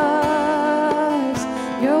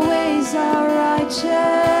 Your ways are righteous.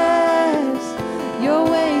 Your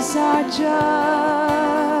ways are just.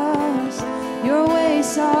 Your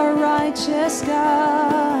ways are righteous,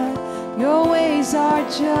 God. Your ways are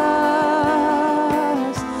just.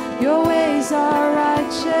 Your ways are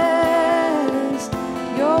righteous.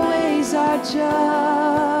 Your ways are just.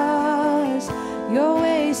 Your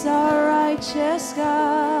ways are righteous,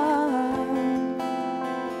 God.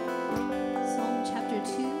 Psalm chapter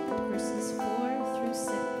 2, verses 4 through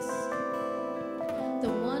 6. The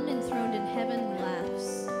one enthroned in heaven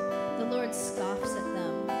laughs. The Lord scoffs at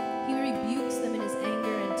them. He rebukes them in his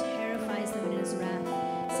anger and terrifies them in his wrath,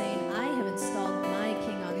 saying, I have installed my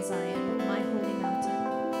king on Zion, my holy mountain.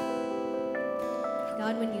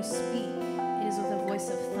 God, when you speak, it is with a voice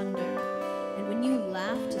of thunder. And when you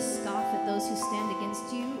laugh to scoff at those who stand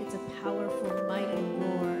against you, it's a powerful, mighty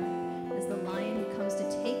roar, as the lion who comes to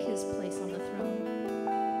take his place on the throne.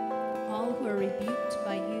 All who are rebuked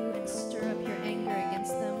by you and stir up your anger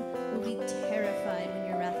against them will be terrified when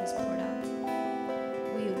your wrath is poured out.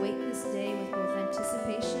 We await this day with both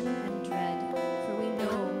anticipation and dread, for we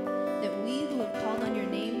know that we who have called on your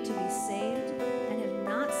name to be saved and have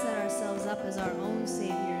not set ourselves up as our own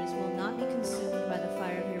saviors will not be consumed by the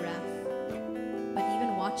fire of your wrath, but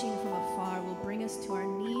even watching from afar will bring us to our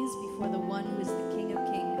knees before the one who is the King of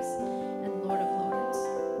Kings and Lord of Lords.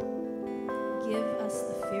 Give us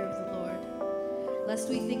the fear of the Lord, lest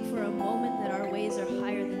we think for a moment that our ways are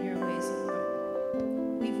higher than your ways, O Lord.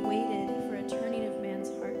 We've waited for a turning of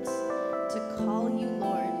man's hearts to call you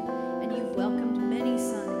Lord, and you've welcomed many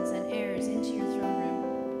sons and heirs into your throne room.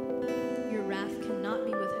 Your wrath cannot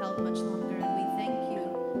be withheld much longer, and we thank you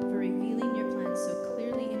for revealing your plans so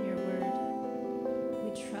clearly in your word.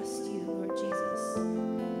 We trust you, Lord Jesus.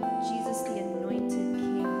 Jesus, the anointed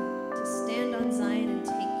King, to stand on Zion and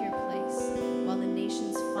take your place, while the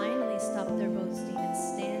nations finally stop their boasting and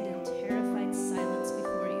stand in terrified silence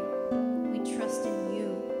before you. We trust in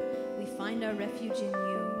you. We find our refuge in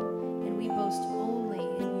you, and we boast only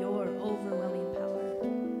in your overwhelming power.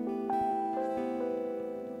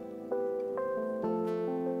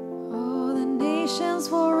 Oh, the nations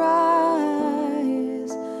will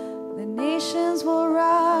rise. The nations will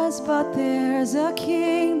rise, but there's a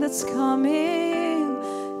king that's coming.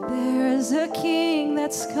 There's a king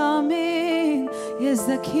that's coming. Is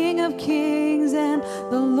the King of Kings and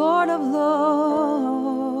the Lord of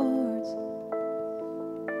Lords.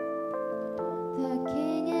 The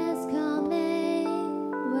king is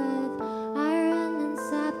coming with iron and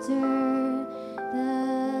scepter.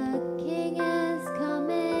 The king is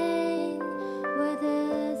coming with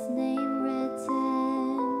his name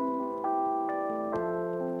written.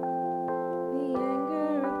 The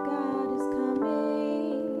anger of God is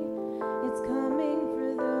coming. It's coming for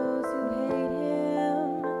those who hate him.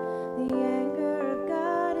 The anger of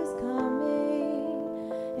God is coming.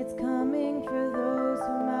 It's coming for those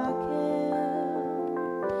who mock him.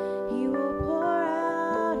 He will pour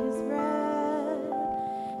out his wrath.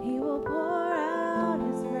 He will pour out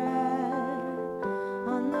his wrath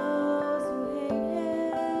on those who hate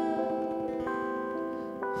him.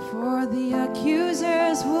 For the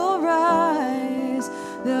accusers will rise.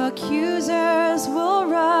 The accusers will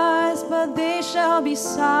rise, but they shall be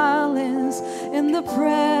silenced in the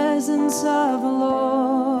presence of the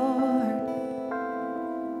Lord.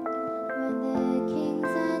 When the kings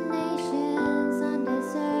and nations on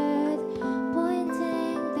this earth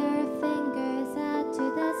pointing their fingers out to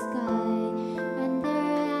the sky, and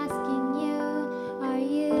they're asking you, are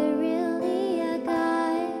you really a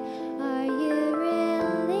guy? Are you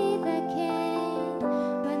really the king?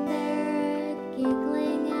 When they're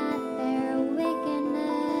giggling at their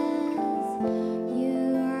wickedness,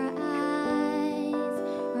 your eyes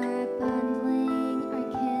are bundling, are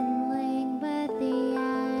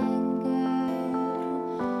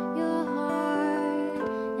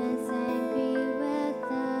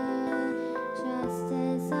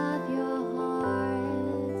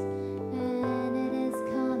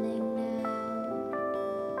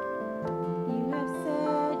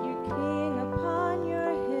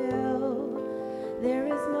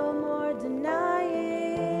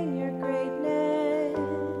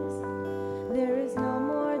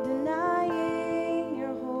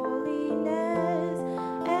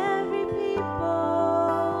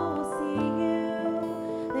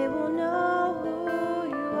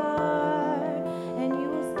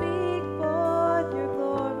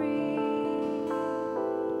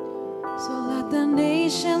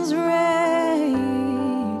nations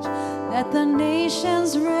rage, let the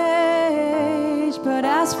nations rage. But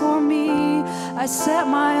as for me, I set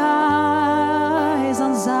my eyes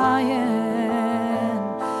on Zion.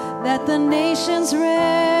 Let the nations rage,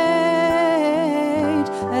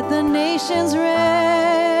 let the nations rage.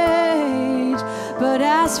 But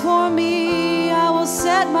as for me, I will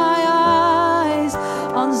set my eyes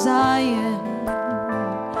on Zion.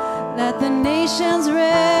 Let the nations rage,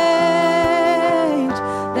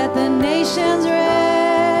 let the nations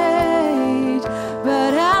rage.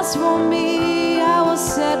 But as for me, I will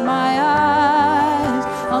set my eyes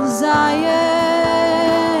on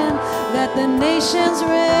Zion. Let the nations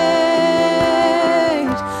rage,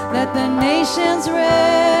 let the nations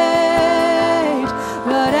rage.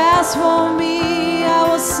 But as for me, I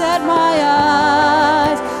will set my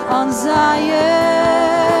eyes on Zion.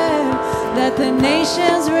 Let the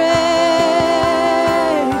nations rage,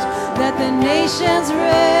 let the nations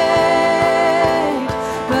rage.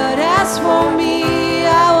 But as for me,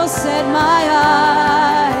 I will set my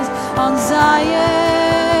eyes on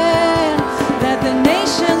Zion. Let the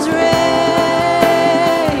nations rage,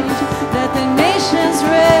 let the nations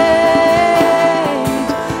rage.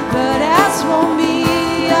 But as for me,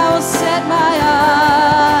 I will set my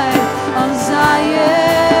eyes on Zion.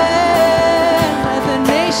 Let the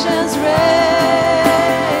nations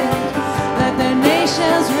rage, let the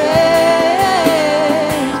nations rage.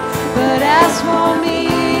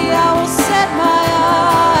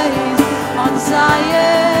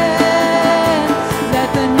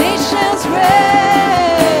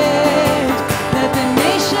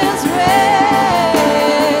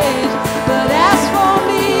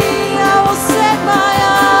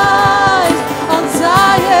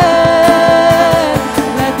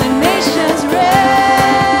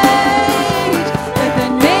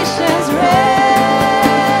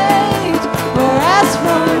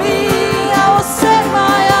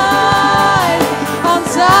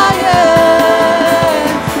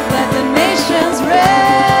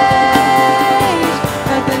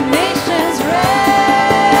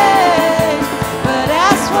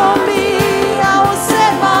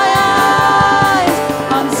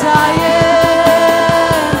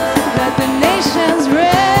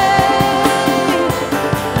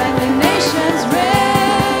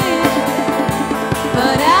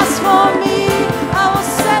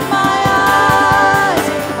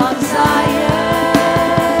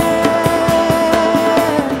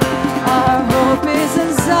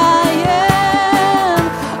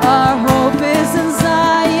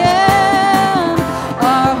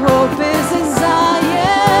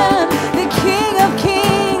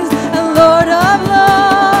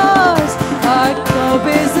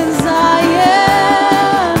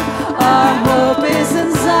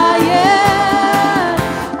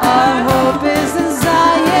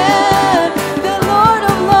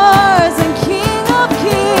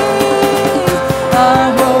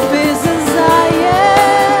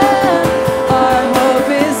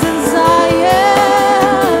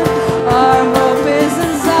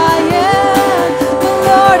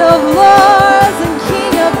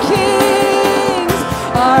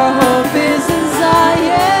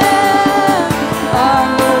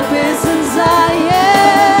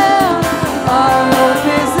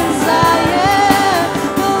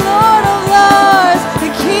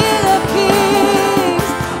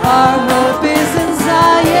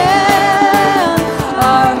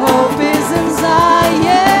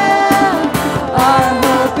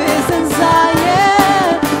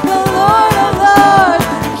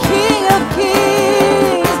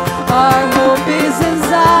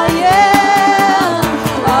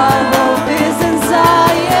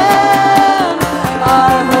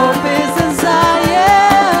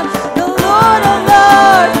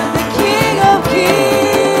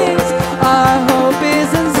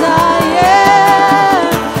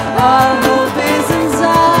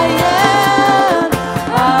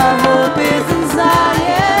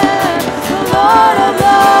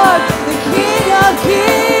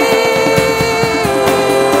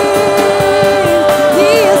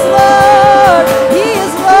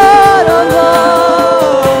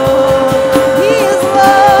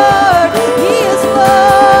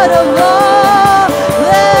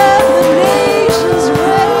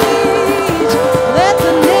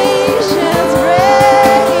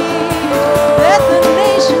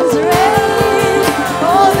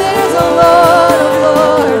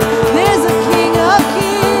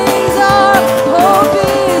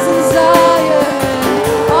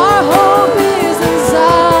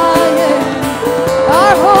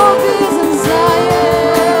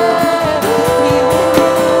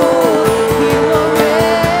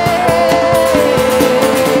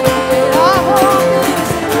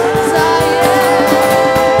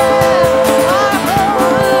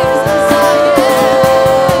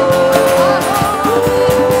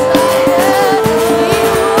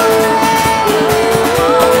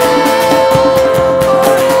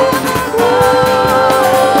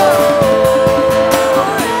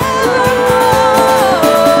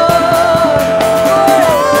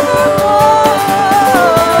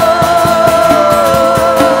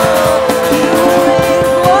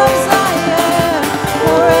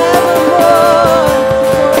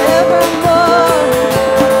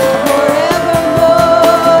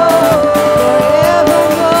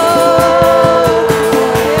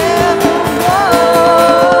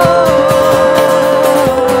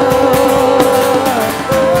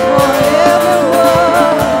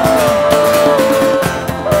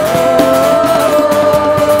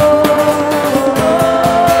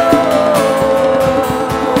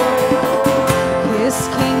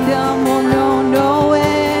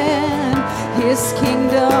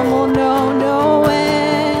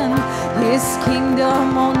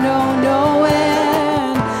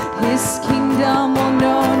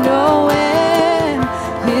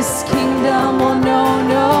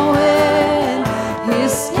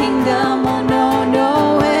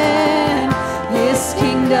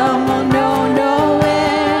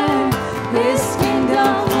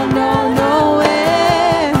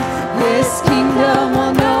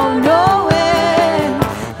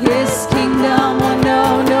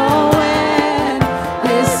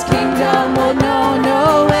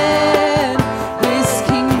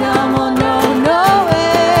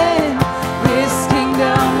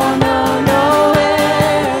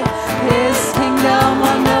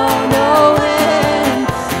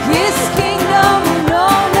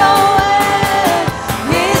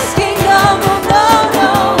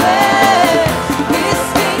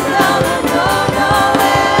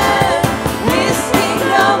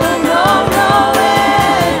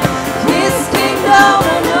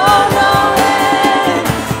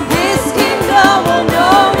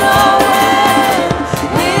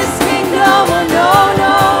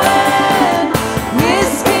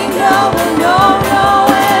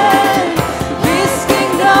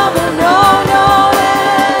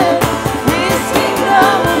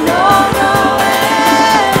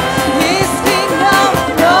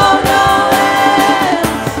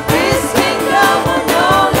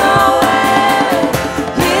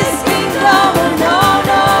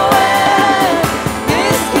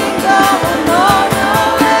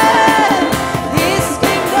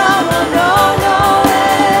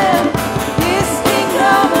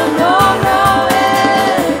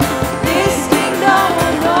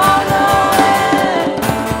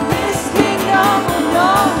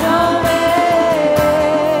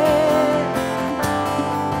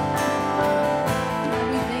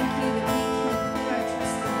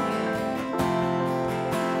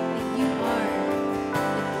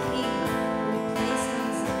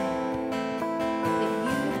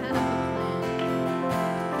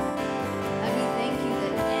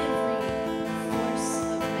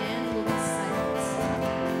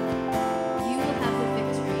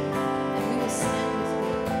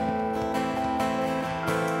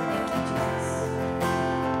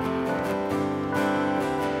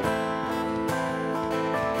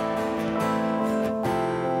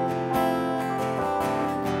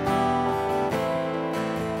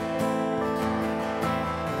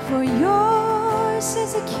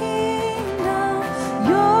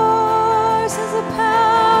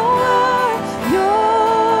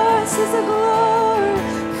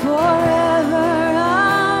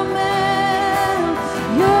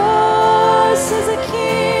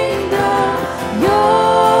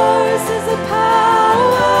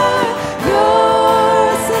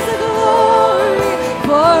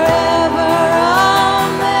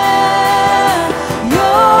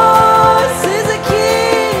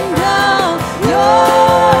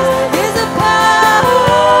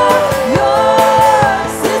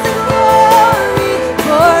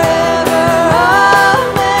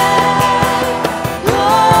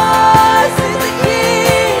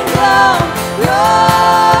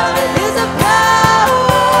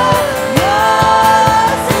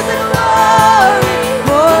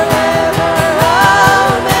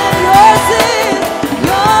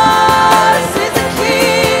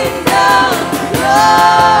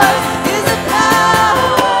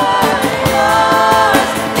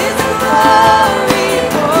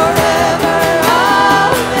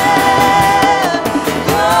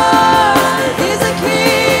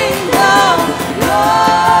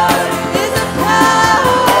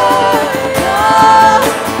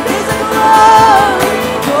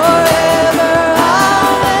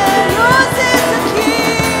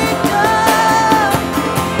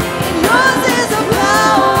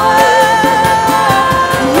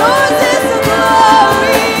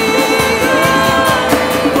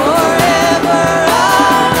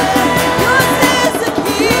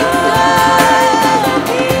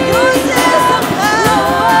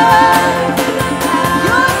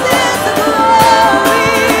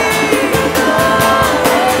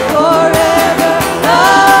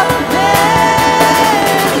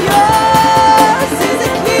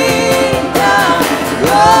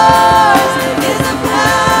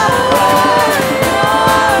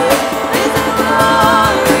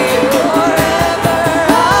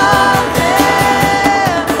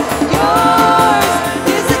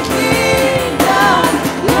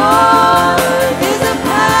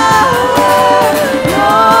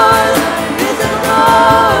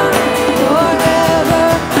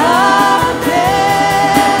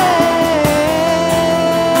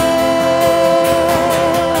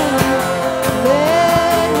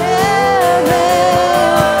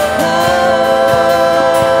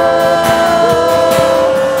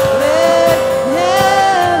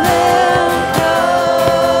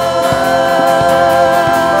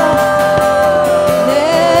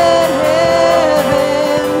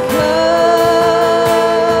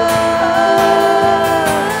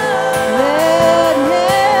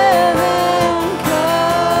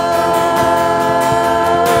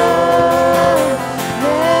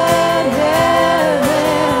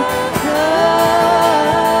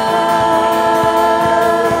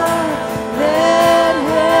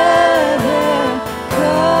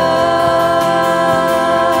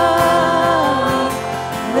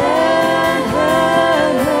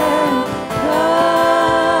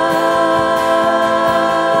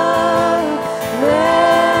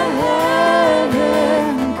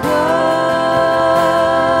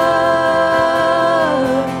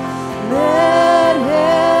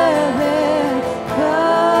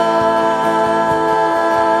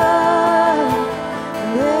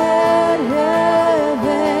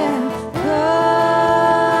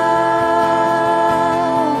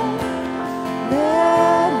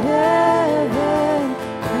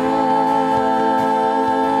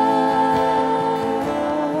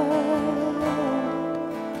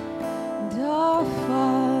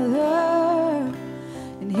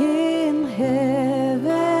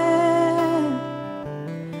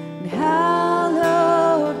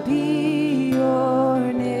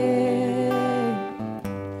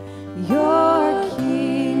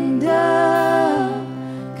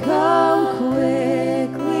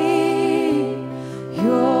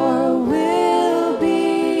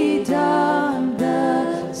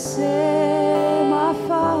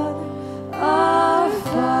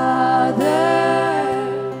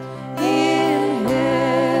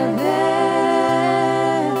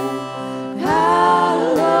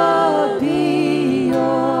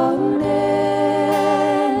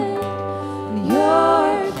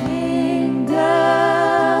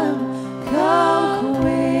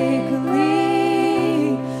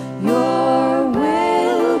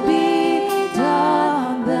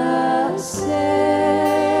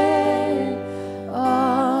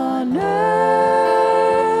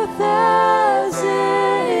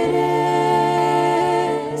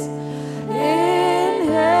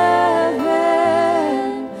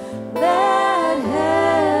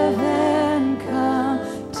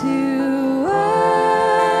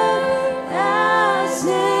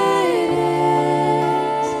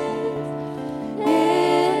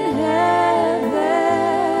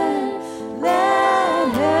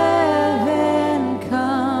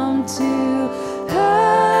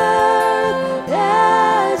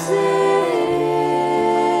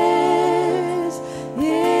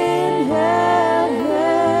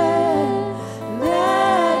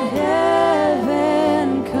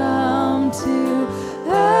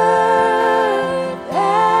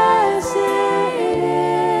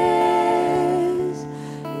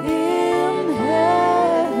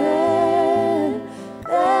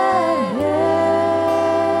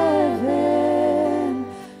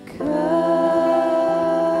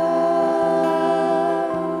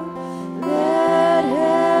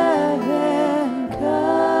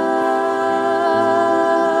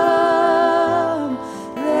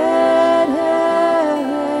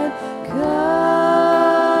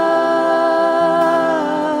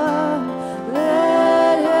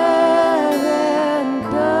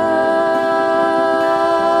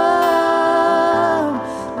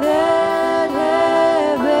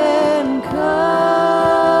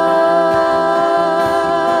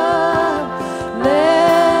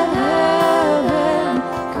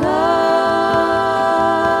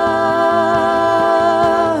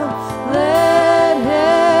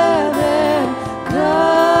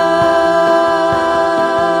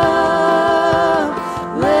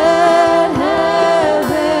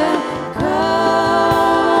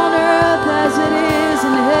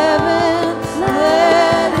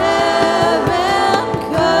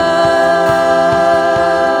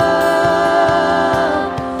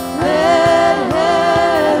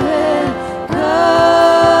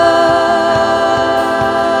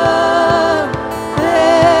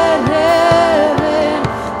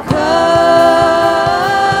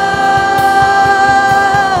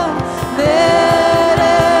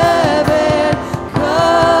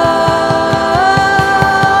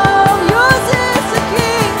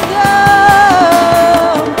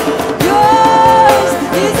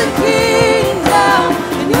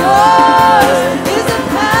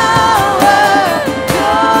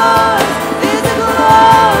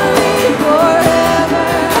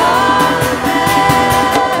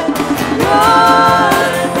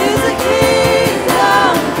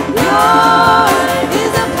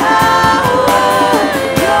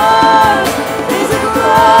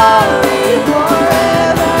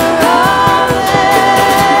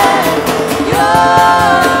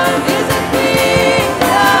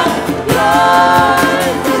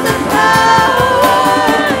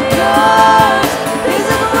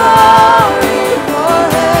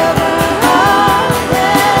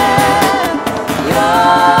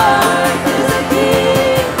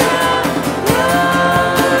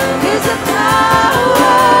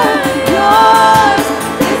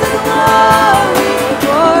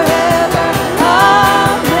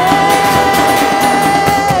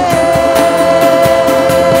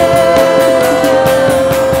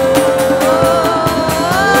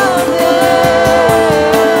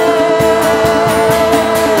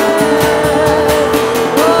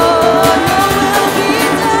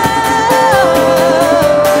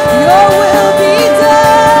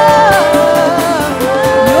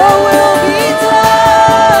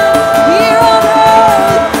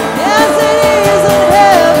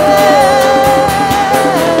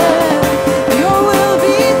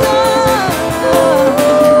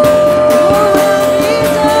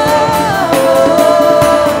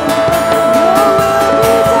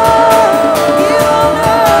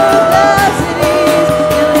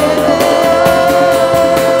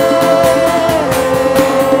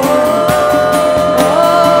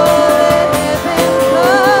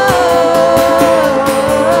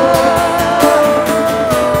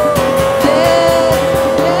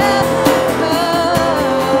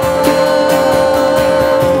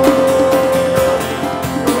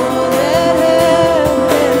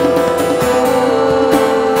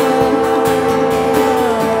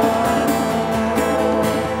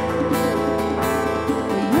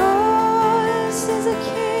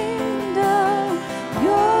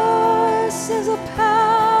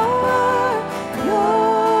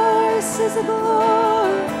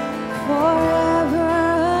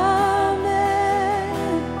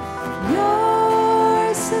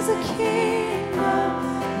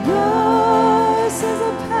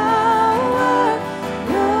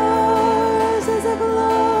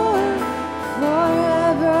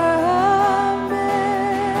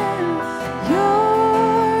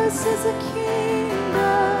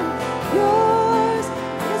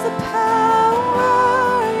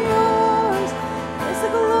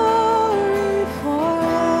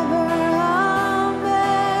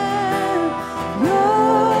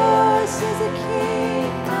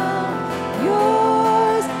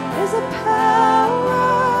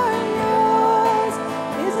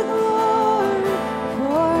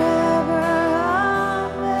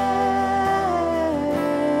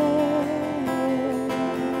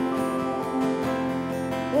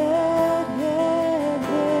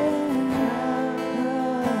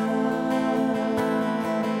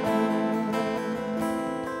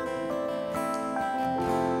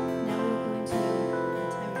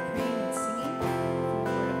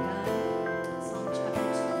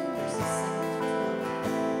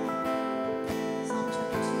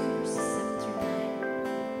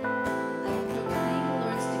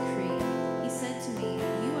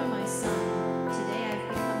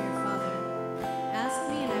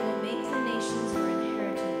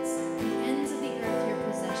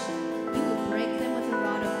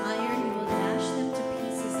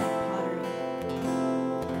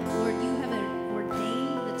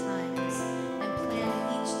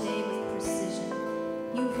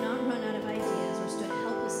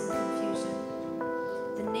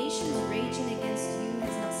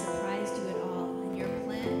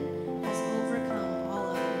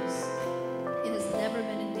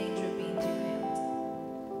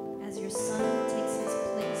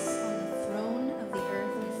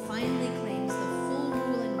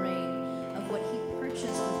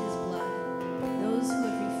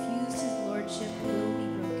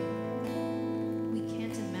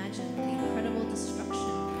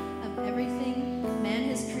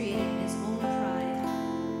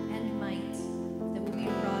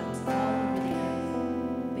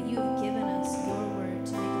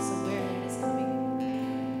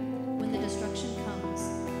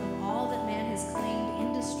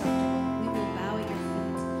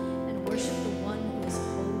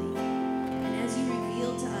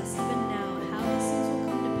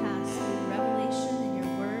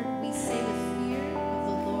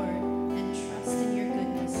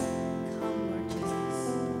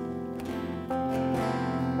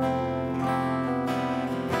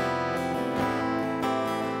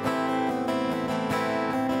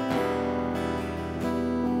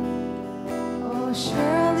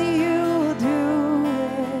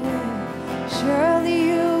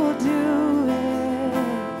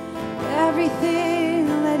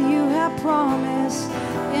 are promised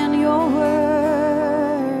in your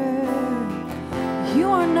word. You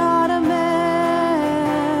are not a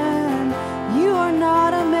man. You are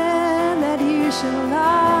not a man that you shall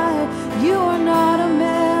lie. You are not a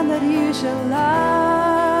man that you shall lie.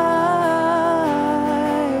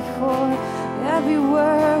 For every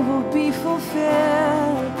word will be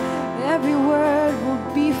fulfilled. Every word will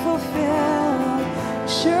be fulfilled.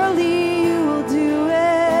 Surely you will do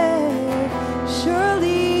it.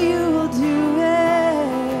 Surely you will do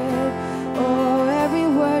it. Oh, every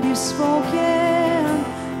word you've spoken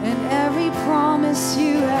and every promise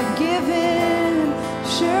you have given,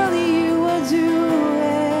 surely you will do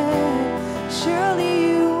it. Surely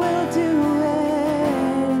you will do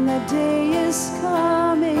it. And that day is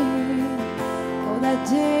coming. Oh, that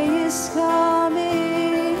day is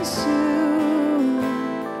coming soon.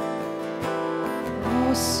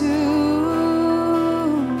 Oh, soon.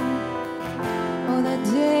 Oh, that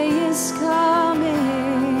day is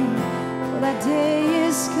coming. Oh, that day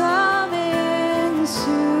is coming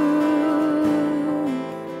soon.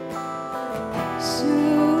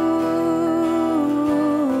 Soon.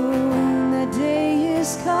 That day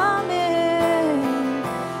is coming.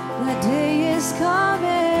 That day is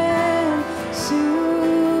coming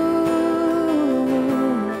soon.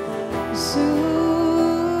 Soon.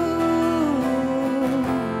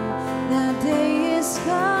 That day is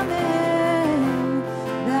coming.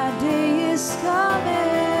 That day is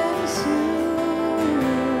coming soon.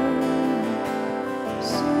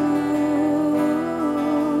 Soon.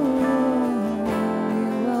 You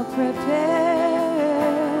will prepare.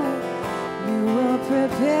 You will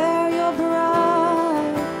prepare your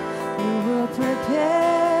bride. You will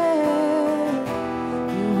prepare.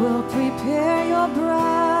 You will prepare your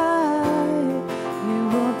bride. You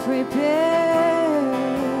will prepare.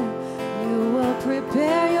 You will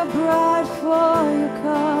prepare your bride for your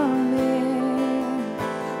coming.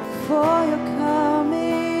 For your coming.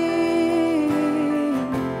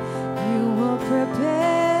 You will prepare.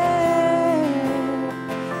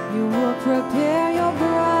 You will prepare your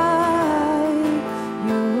bride.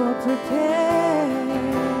 You will prepare.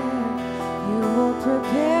 You will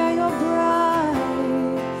prepare your bride.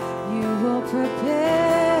 You will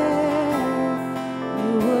prepare.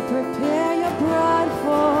 You will prepare your bride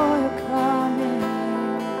for your coming.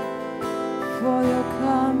 For your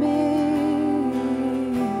coming.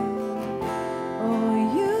 Oh,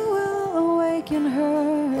 you will awaken her.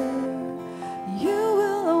 You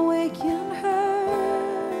will awaken her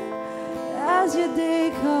as your day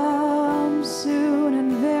comes soon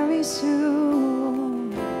and very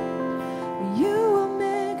soon. You will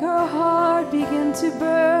make her heart begin to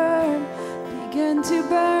burn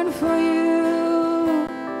for you,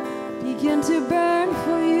 begin to burn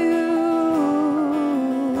for you.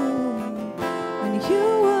 And you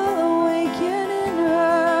will awaken in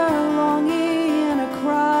her longing and a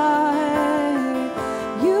cry.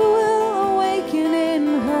 You will awaken in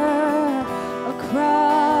her a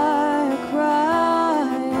cry, a cry.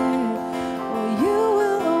 Oh, you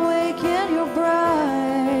will awaken your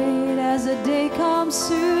bride as the day comes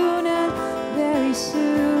soon and very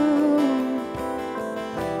soon.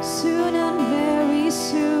 Soon and very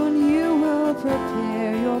soon you will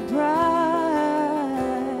prepare your bride.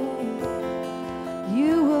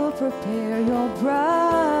 You will prepare your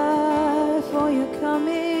bride for your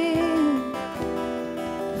coming.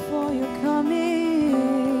 For your coming.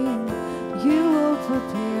 You will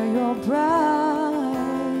prepare your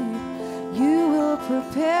bride. You will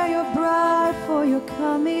prepare your bride for your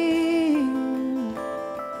coming.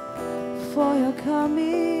 For your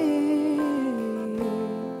coming.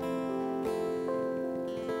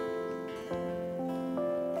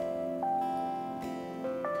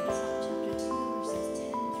 Psalm chapter 2, verses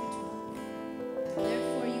 10 through 12.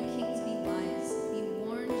 Therefore, you kings, be wise. Be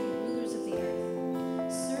warned, you rulers of the earth.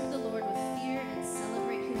 Serve the Lord with fear and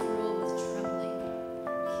celebrate his rule with trembling.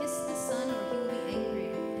 Kiss the Son, or he will be angry,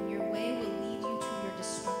 and your way will lead you to your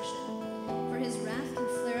destruction. For his wrath can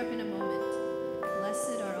flare up in a moment.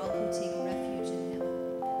 Blessed are all who take refuge in him.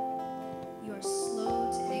 You are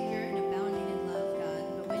slow to anger and abounding in love, God.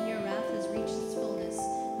 But when your wrath has reached its fullness,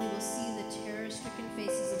 we will see the terror-stricken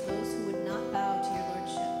faces of those who would not bow to your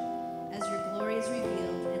lordship. As your glory is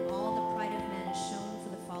revealed, and all the pride of man is shown for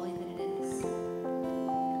the folly that it is.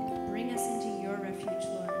 Bring us into your refuge,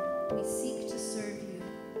 Lord. We seek to serve you,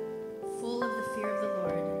 full of the fear of the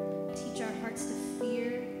Lord. Teach our hearts to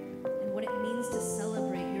fear and what it means to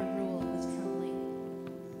celebrate your rule with trembling.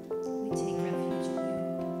 We take refuge in you.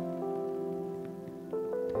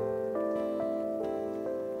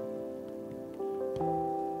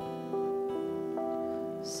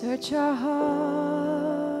 Search our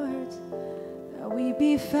hearts, we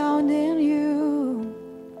be found in you.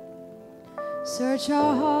 Search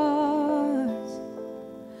our hearts,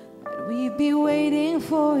 that we be waiting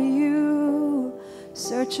for you.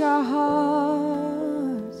 Search our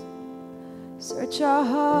hearts, search our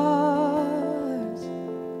hearts,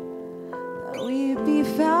 that we be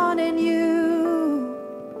found in you.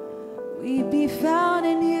 We be found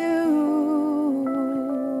in you.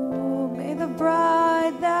 May the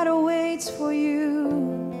bride that awaits for you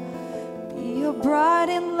be a bride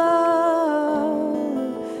in love.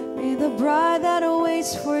 May the bride that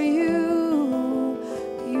awaits for you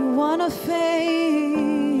be one of faith.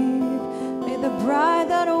 May the bride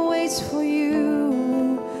that awaits for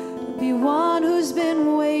you be one who's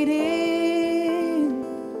been waiting,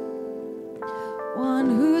 one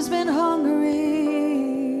who's been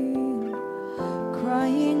hungry,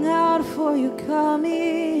 crying out for your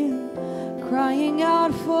coming, crying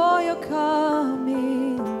out for your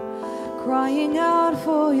coming, crying out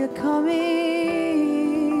for your coming,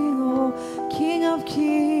 oh King of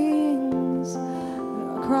Kings,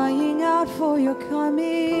 crying out for your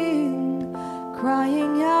coming,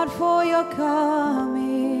 crying out for your coming.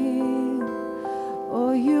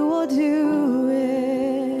 Oh, you will do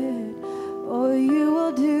it, oh, you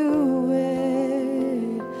will do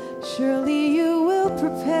it. Surely you will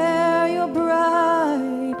prepare your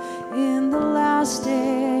bride in the last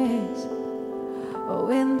days. Oh,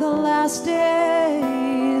 in the last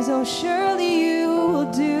days, oh, surely you will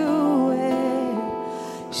do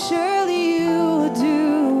it. Surely you will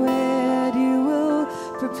do it. You will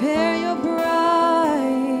prepare your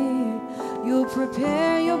bride. You'll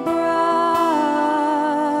prepare your bride.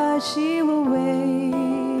 She will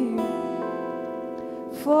wait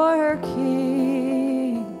for her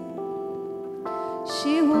king.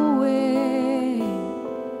 She will wait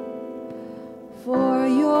for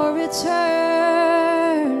your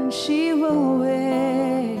return. She will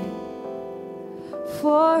wait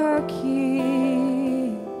for her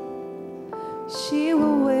king. She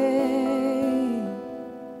will wait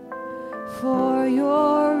for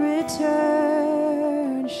your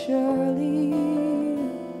return. Surely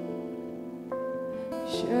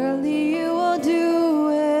you will do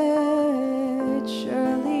it.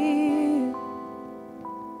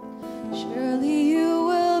 Surely you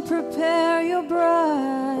will prepare your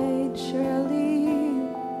bride. Surely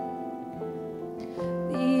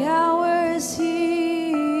the hour is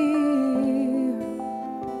here.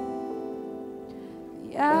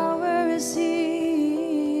 The hour is here.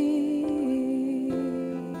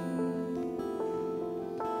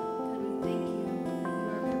 God, we thank you that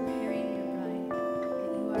you are preparing your bride, that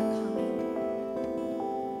you are coming.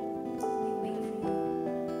 We wait for you.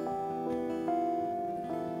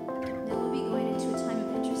 Now we'll be going into a time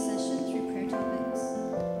of intercession through prayer topic.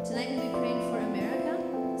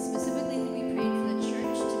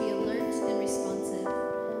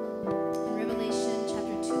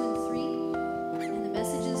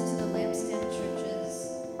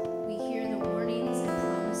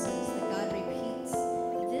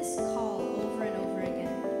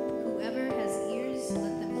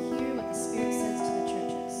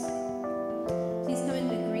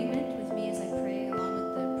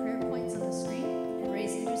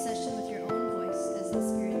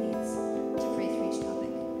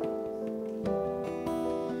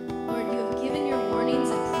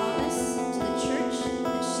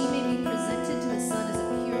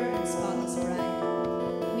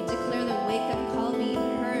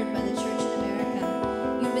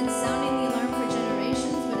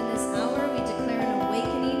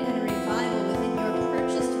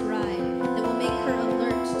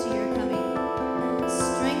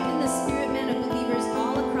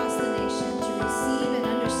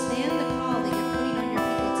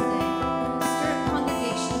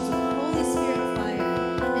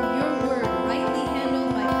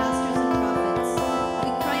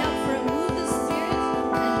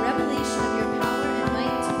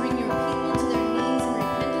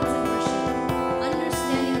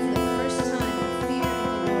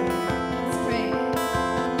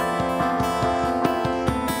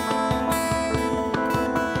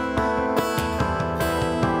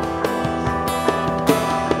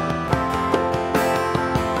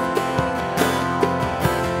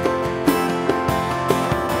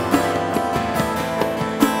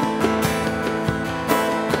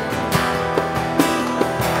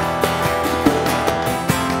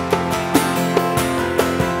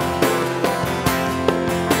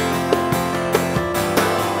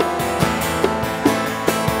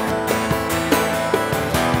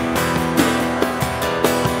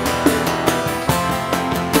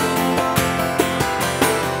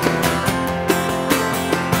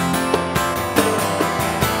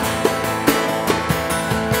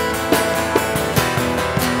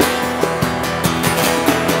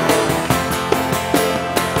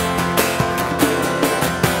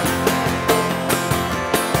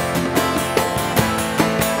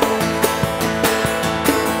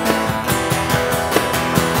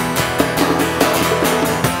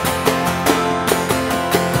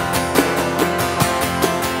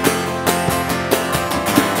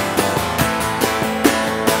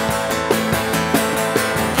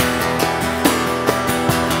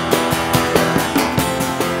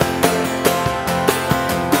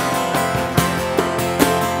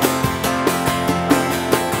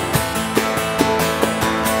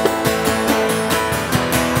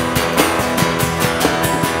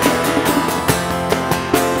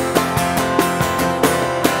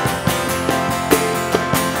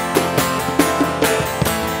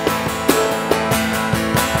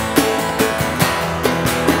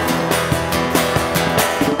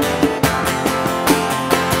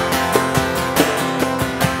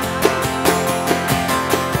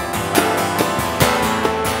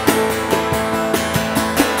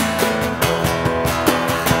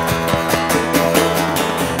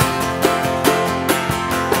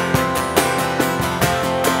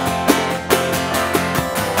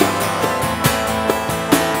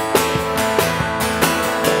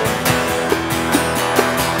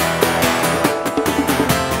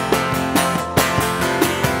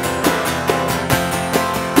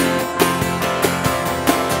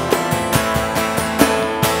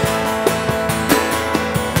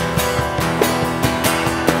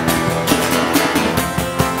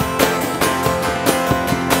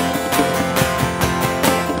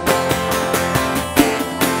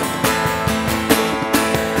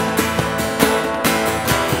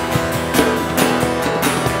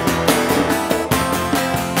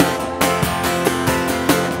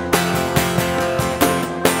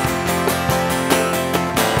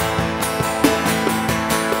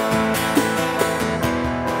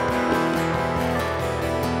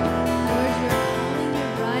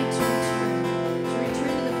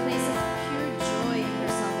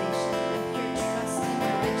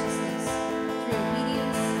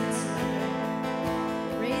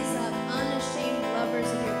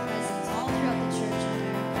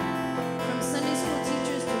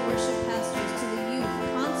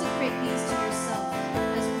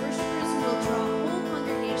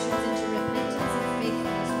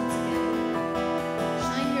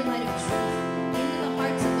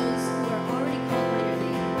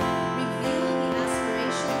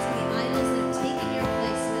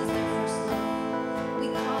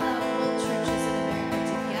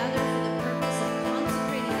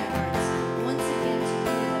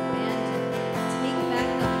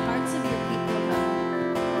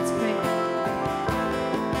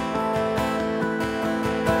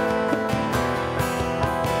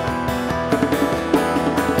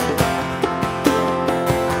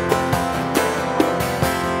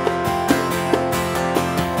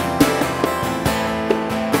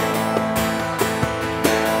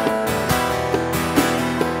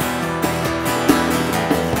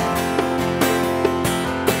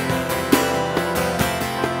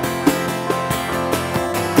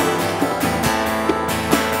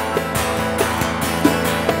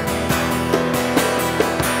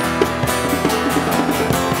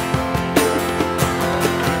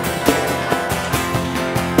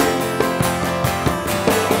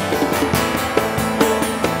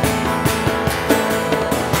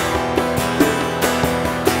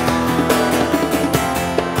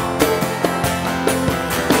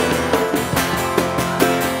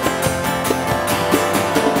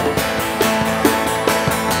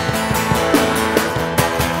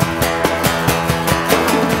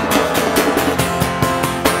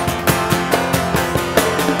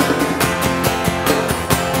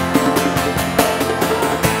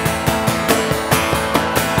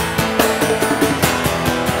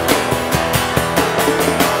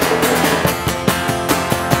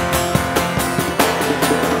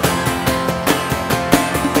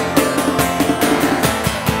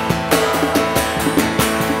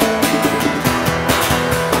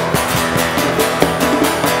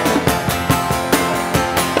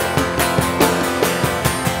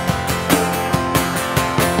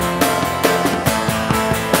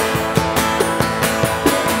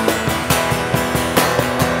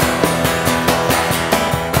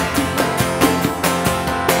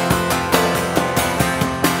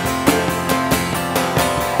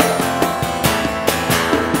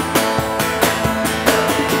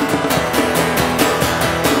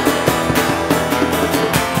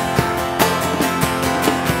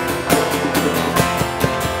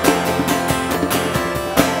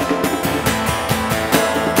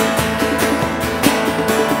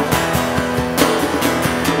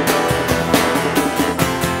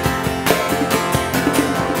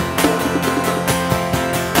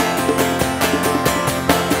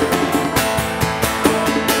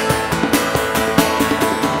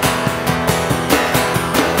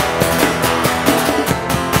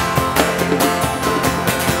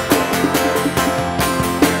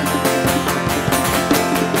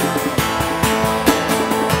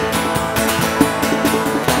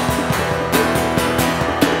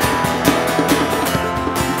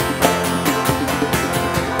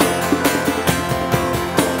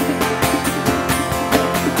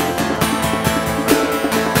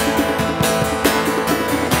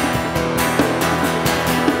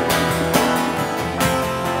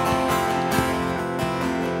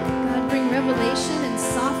 revelation and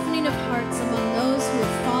softening of hearts among those who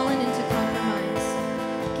have fallen into compromise.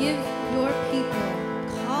 Give your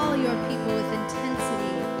people, call your people with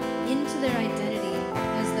intensity into their identity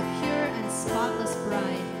as the pure and spotless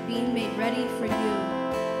bride being made ready for you.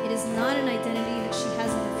 It is not an identity that she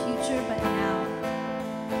has in the future, but now.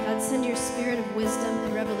 God, send your spirit of wisdom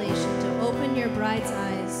and revelation to open your bride's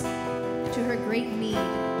eyes to her great need,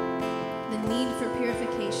 the need for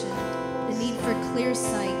purification, the need for clear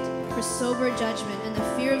sight, for sober judgment, and the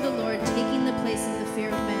fear of the Lord taking the place of the fear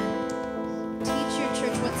of man. Teach your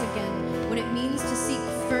church once again what it means to seek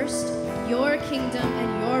first your kingdom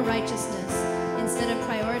and your righteousness instead of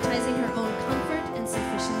prioritizing her own comfort and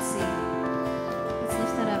sufficiency. Let's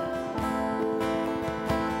lift that up.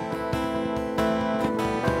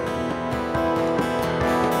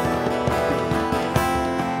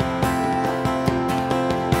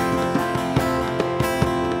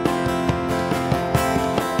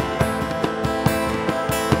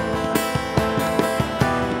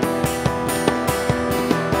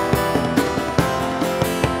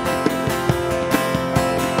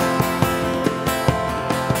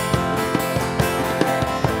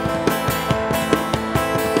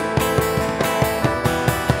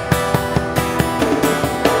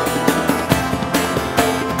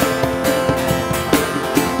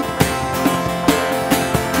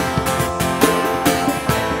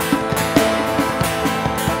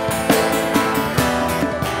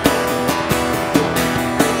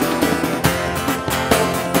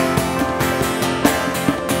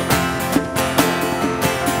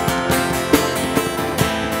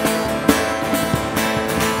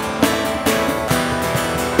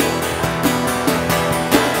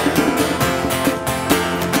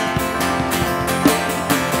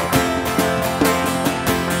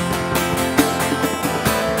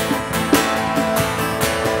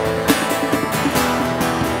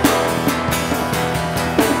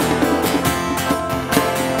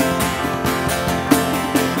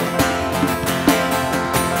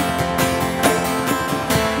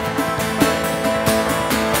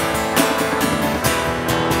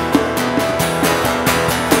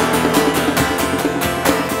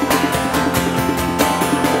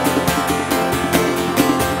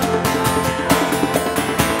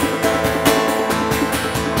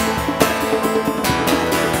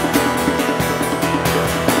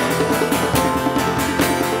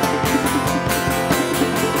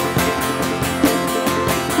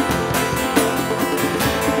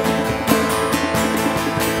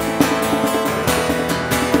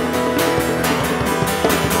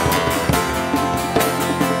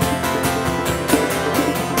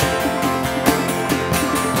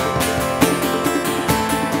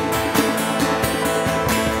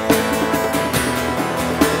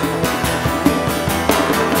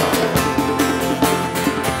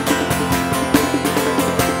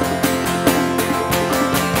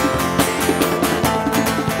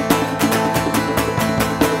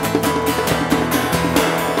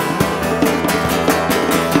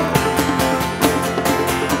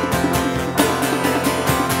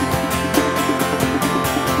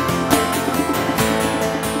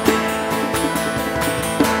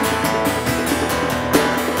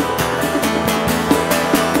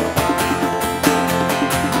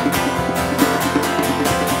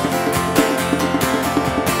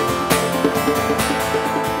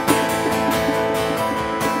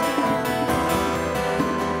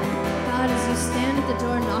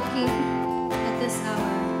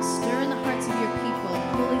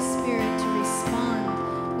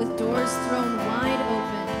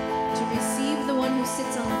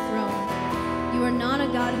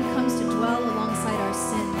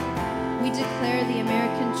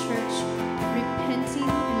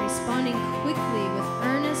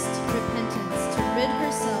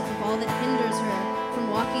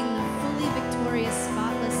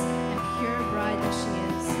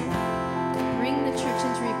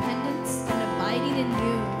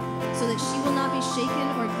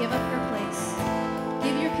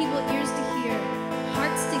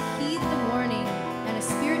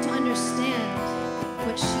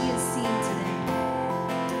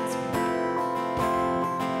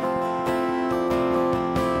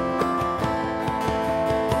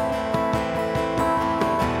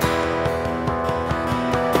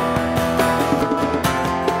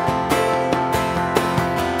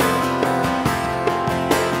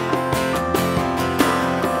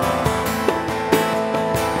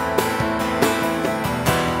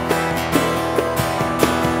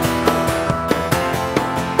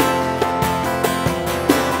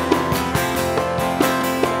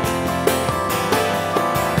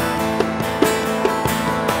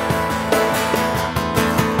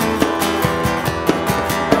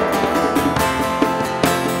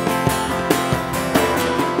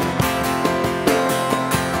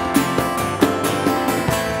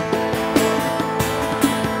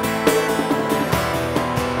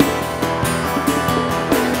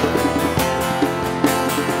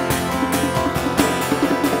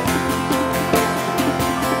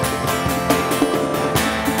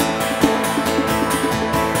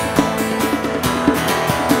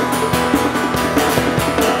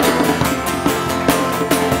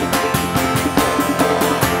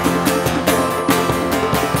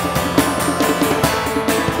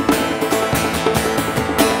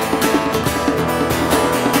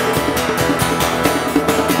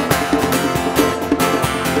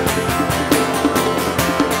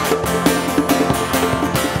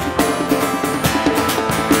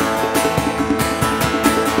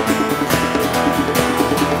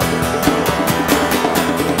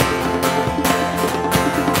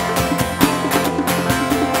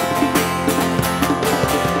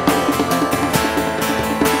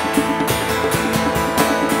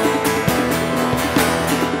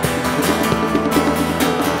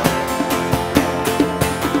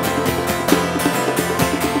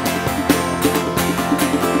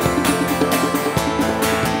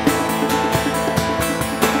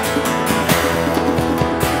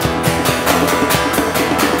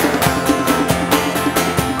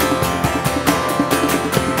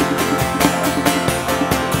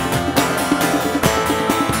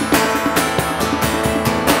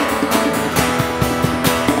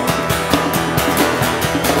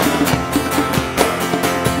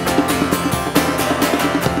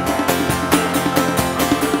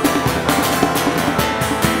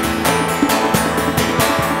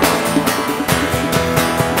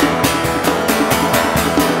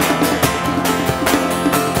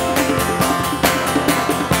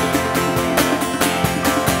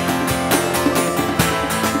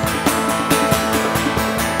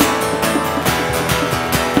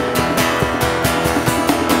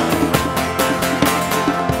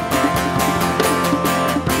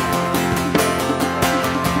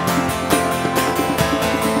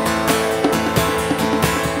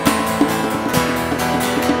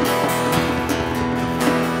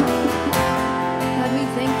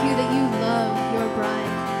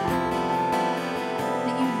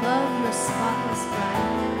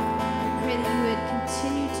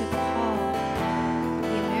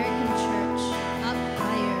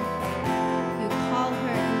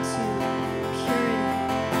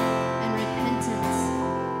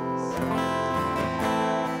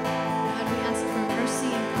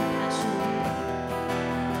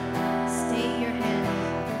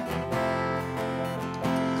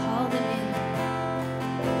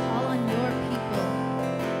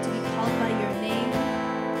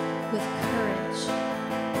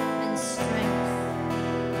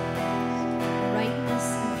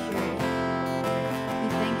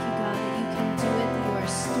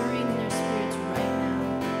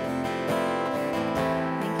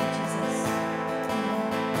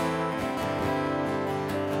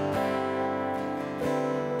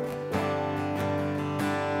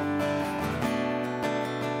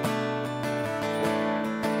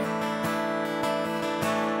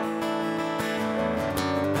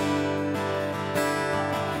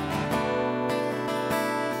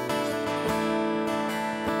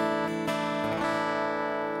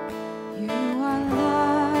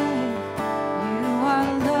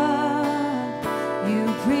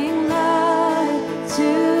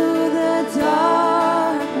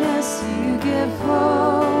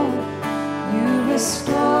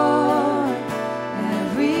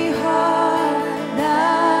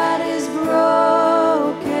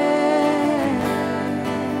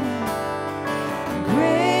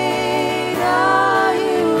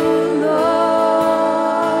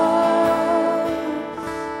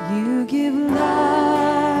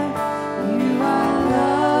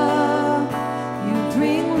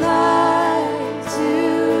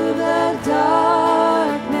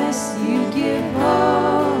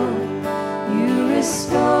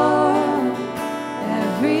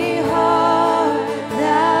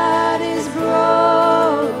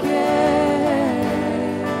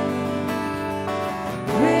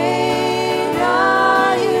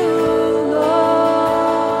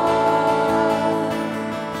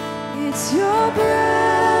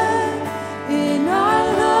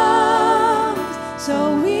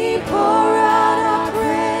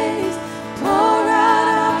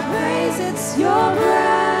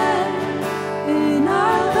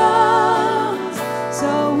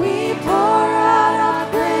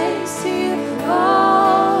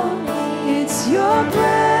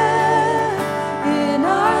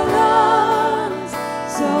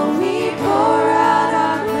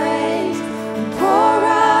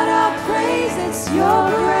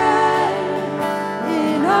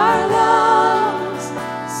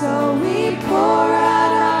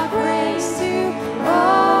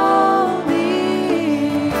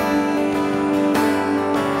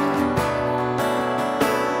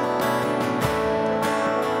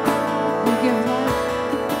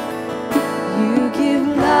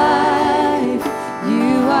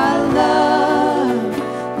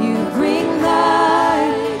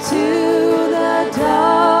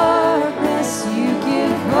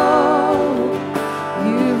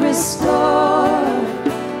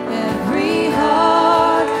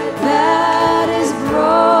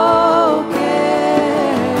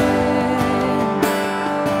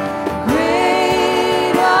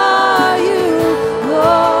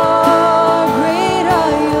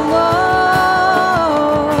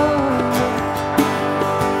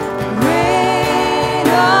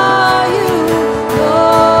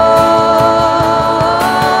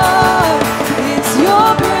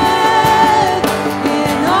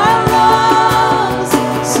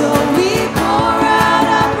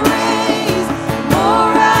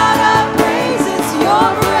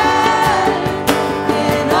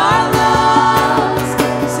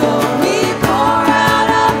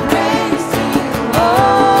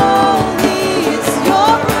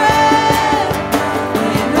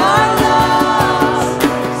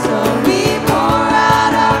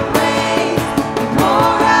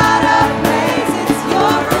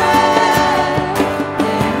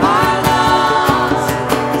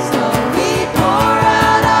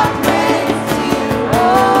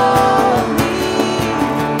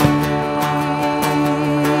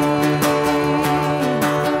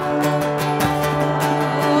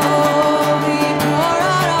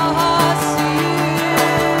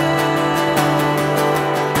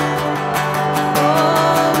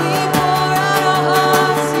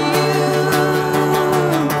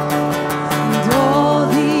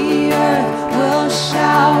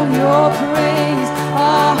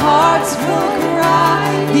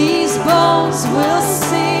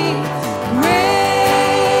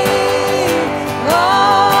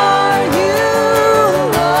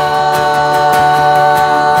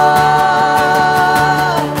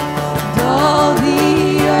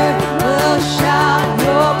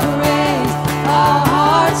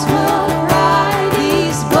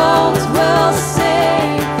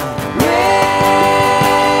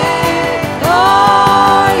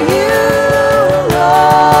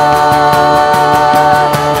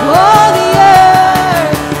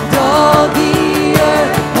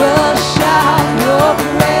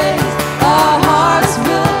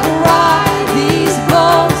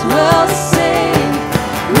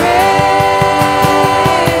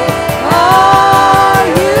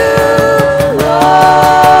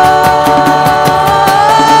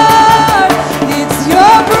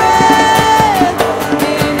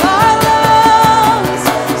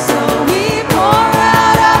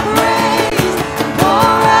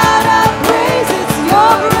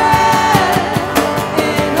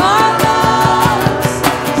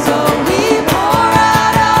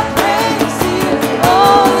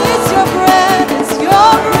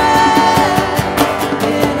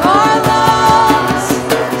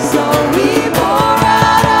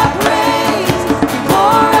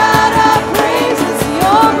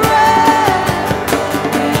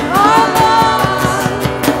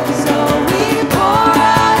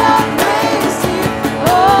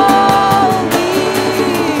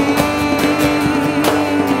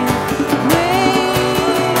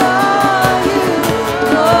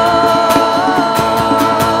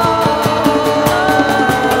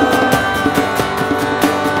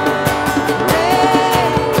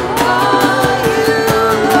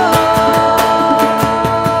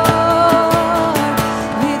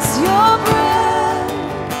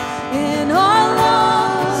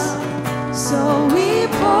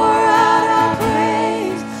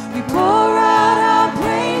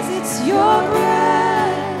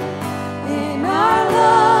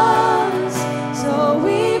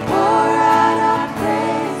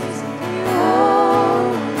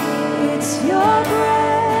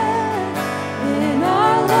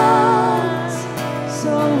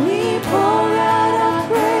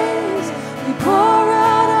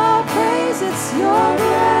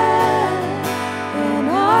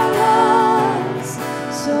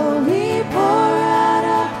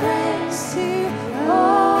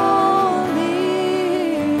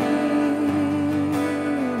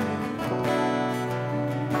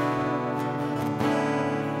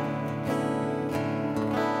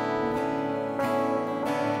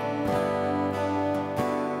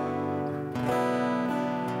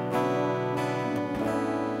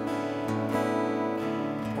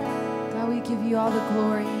 you all the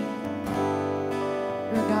glory.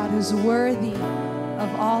 You're a God who's worthy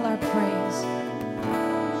of all our praise.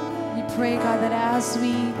 We pray, God, that as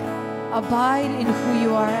we abide in who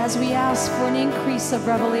you are, as we ask for an increase of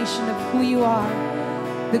revelation of who you are,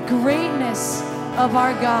 the greatness of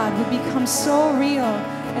our God would become so real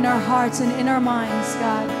in our hearts and in our minds,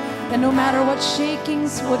 God, that no matter what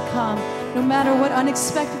shakings would come, no matter what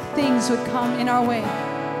unexpected things would come in our way,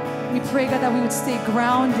 we pray, God, that we would stay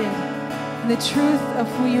grounded in the truth of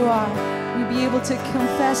who you are. We'd be able to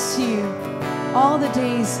confess to you all the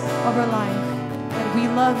days of our life that we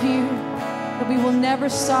love you, that we will never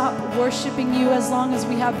stop worshiping you as long as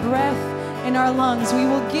we have breath in our lungs. We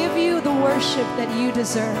will give you the worship that you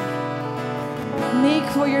deserve. Make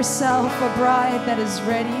for yourself a bride that is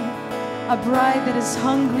ready, a bride that is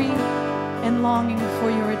hungry and longing for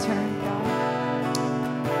your return, God.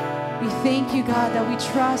 We thank you, God, that we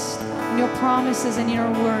trust in your promises and in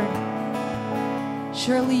your word.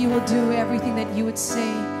 Surely you will do everything that you would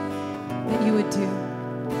say that you would do.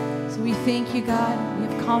 So we thank you, God. We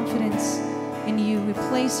have confidence in you. We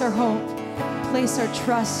place our hope, place our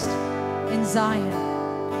trust in Zion.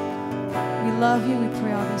 We love you. We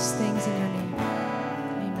pray all these things in your name.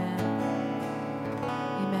 Amen.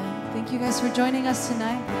 Amen. Thank you guys for joining us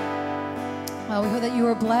tonight. We hope that you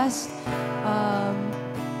were blessed.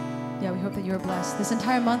 We hope that you were blessed. This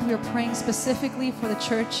entire month we were praying specifically for the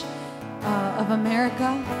Church of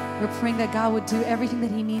America. We're praying that God would do everything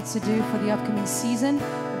that he needs to do for the upcoming season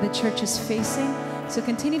that the church is facing. So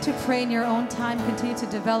continue to pray in your own time. Continue to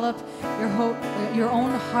develop your hope, your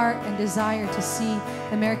own heart and desire to see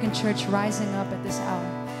the American church rising up at this hour.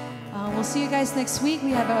 We'll see you guys next week.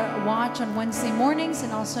 We have a watch on Wednesday mornings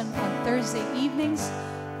and also on Thursday evenings.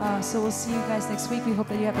 So we'll see you guys next week. We hope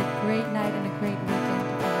that you have a great night and a great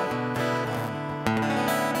weekend.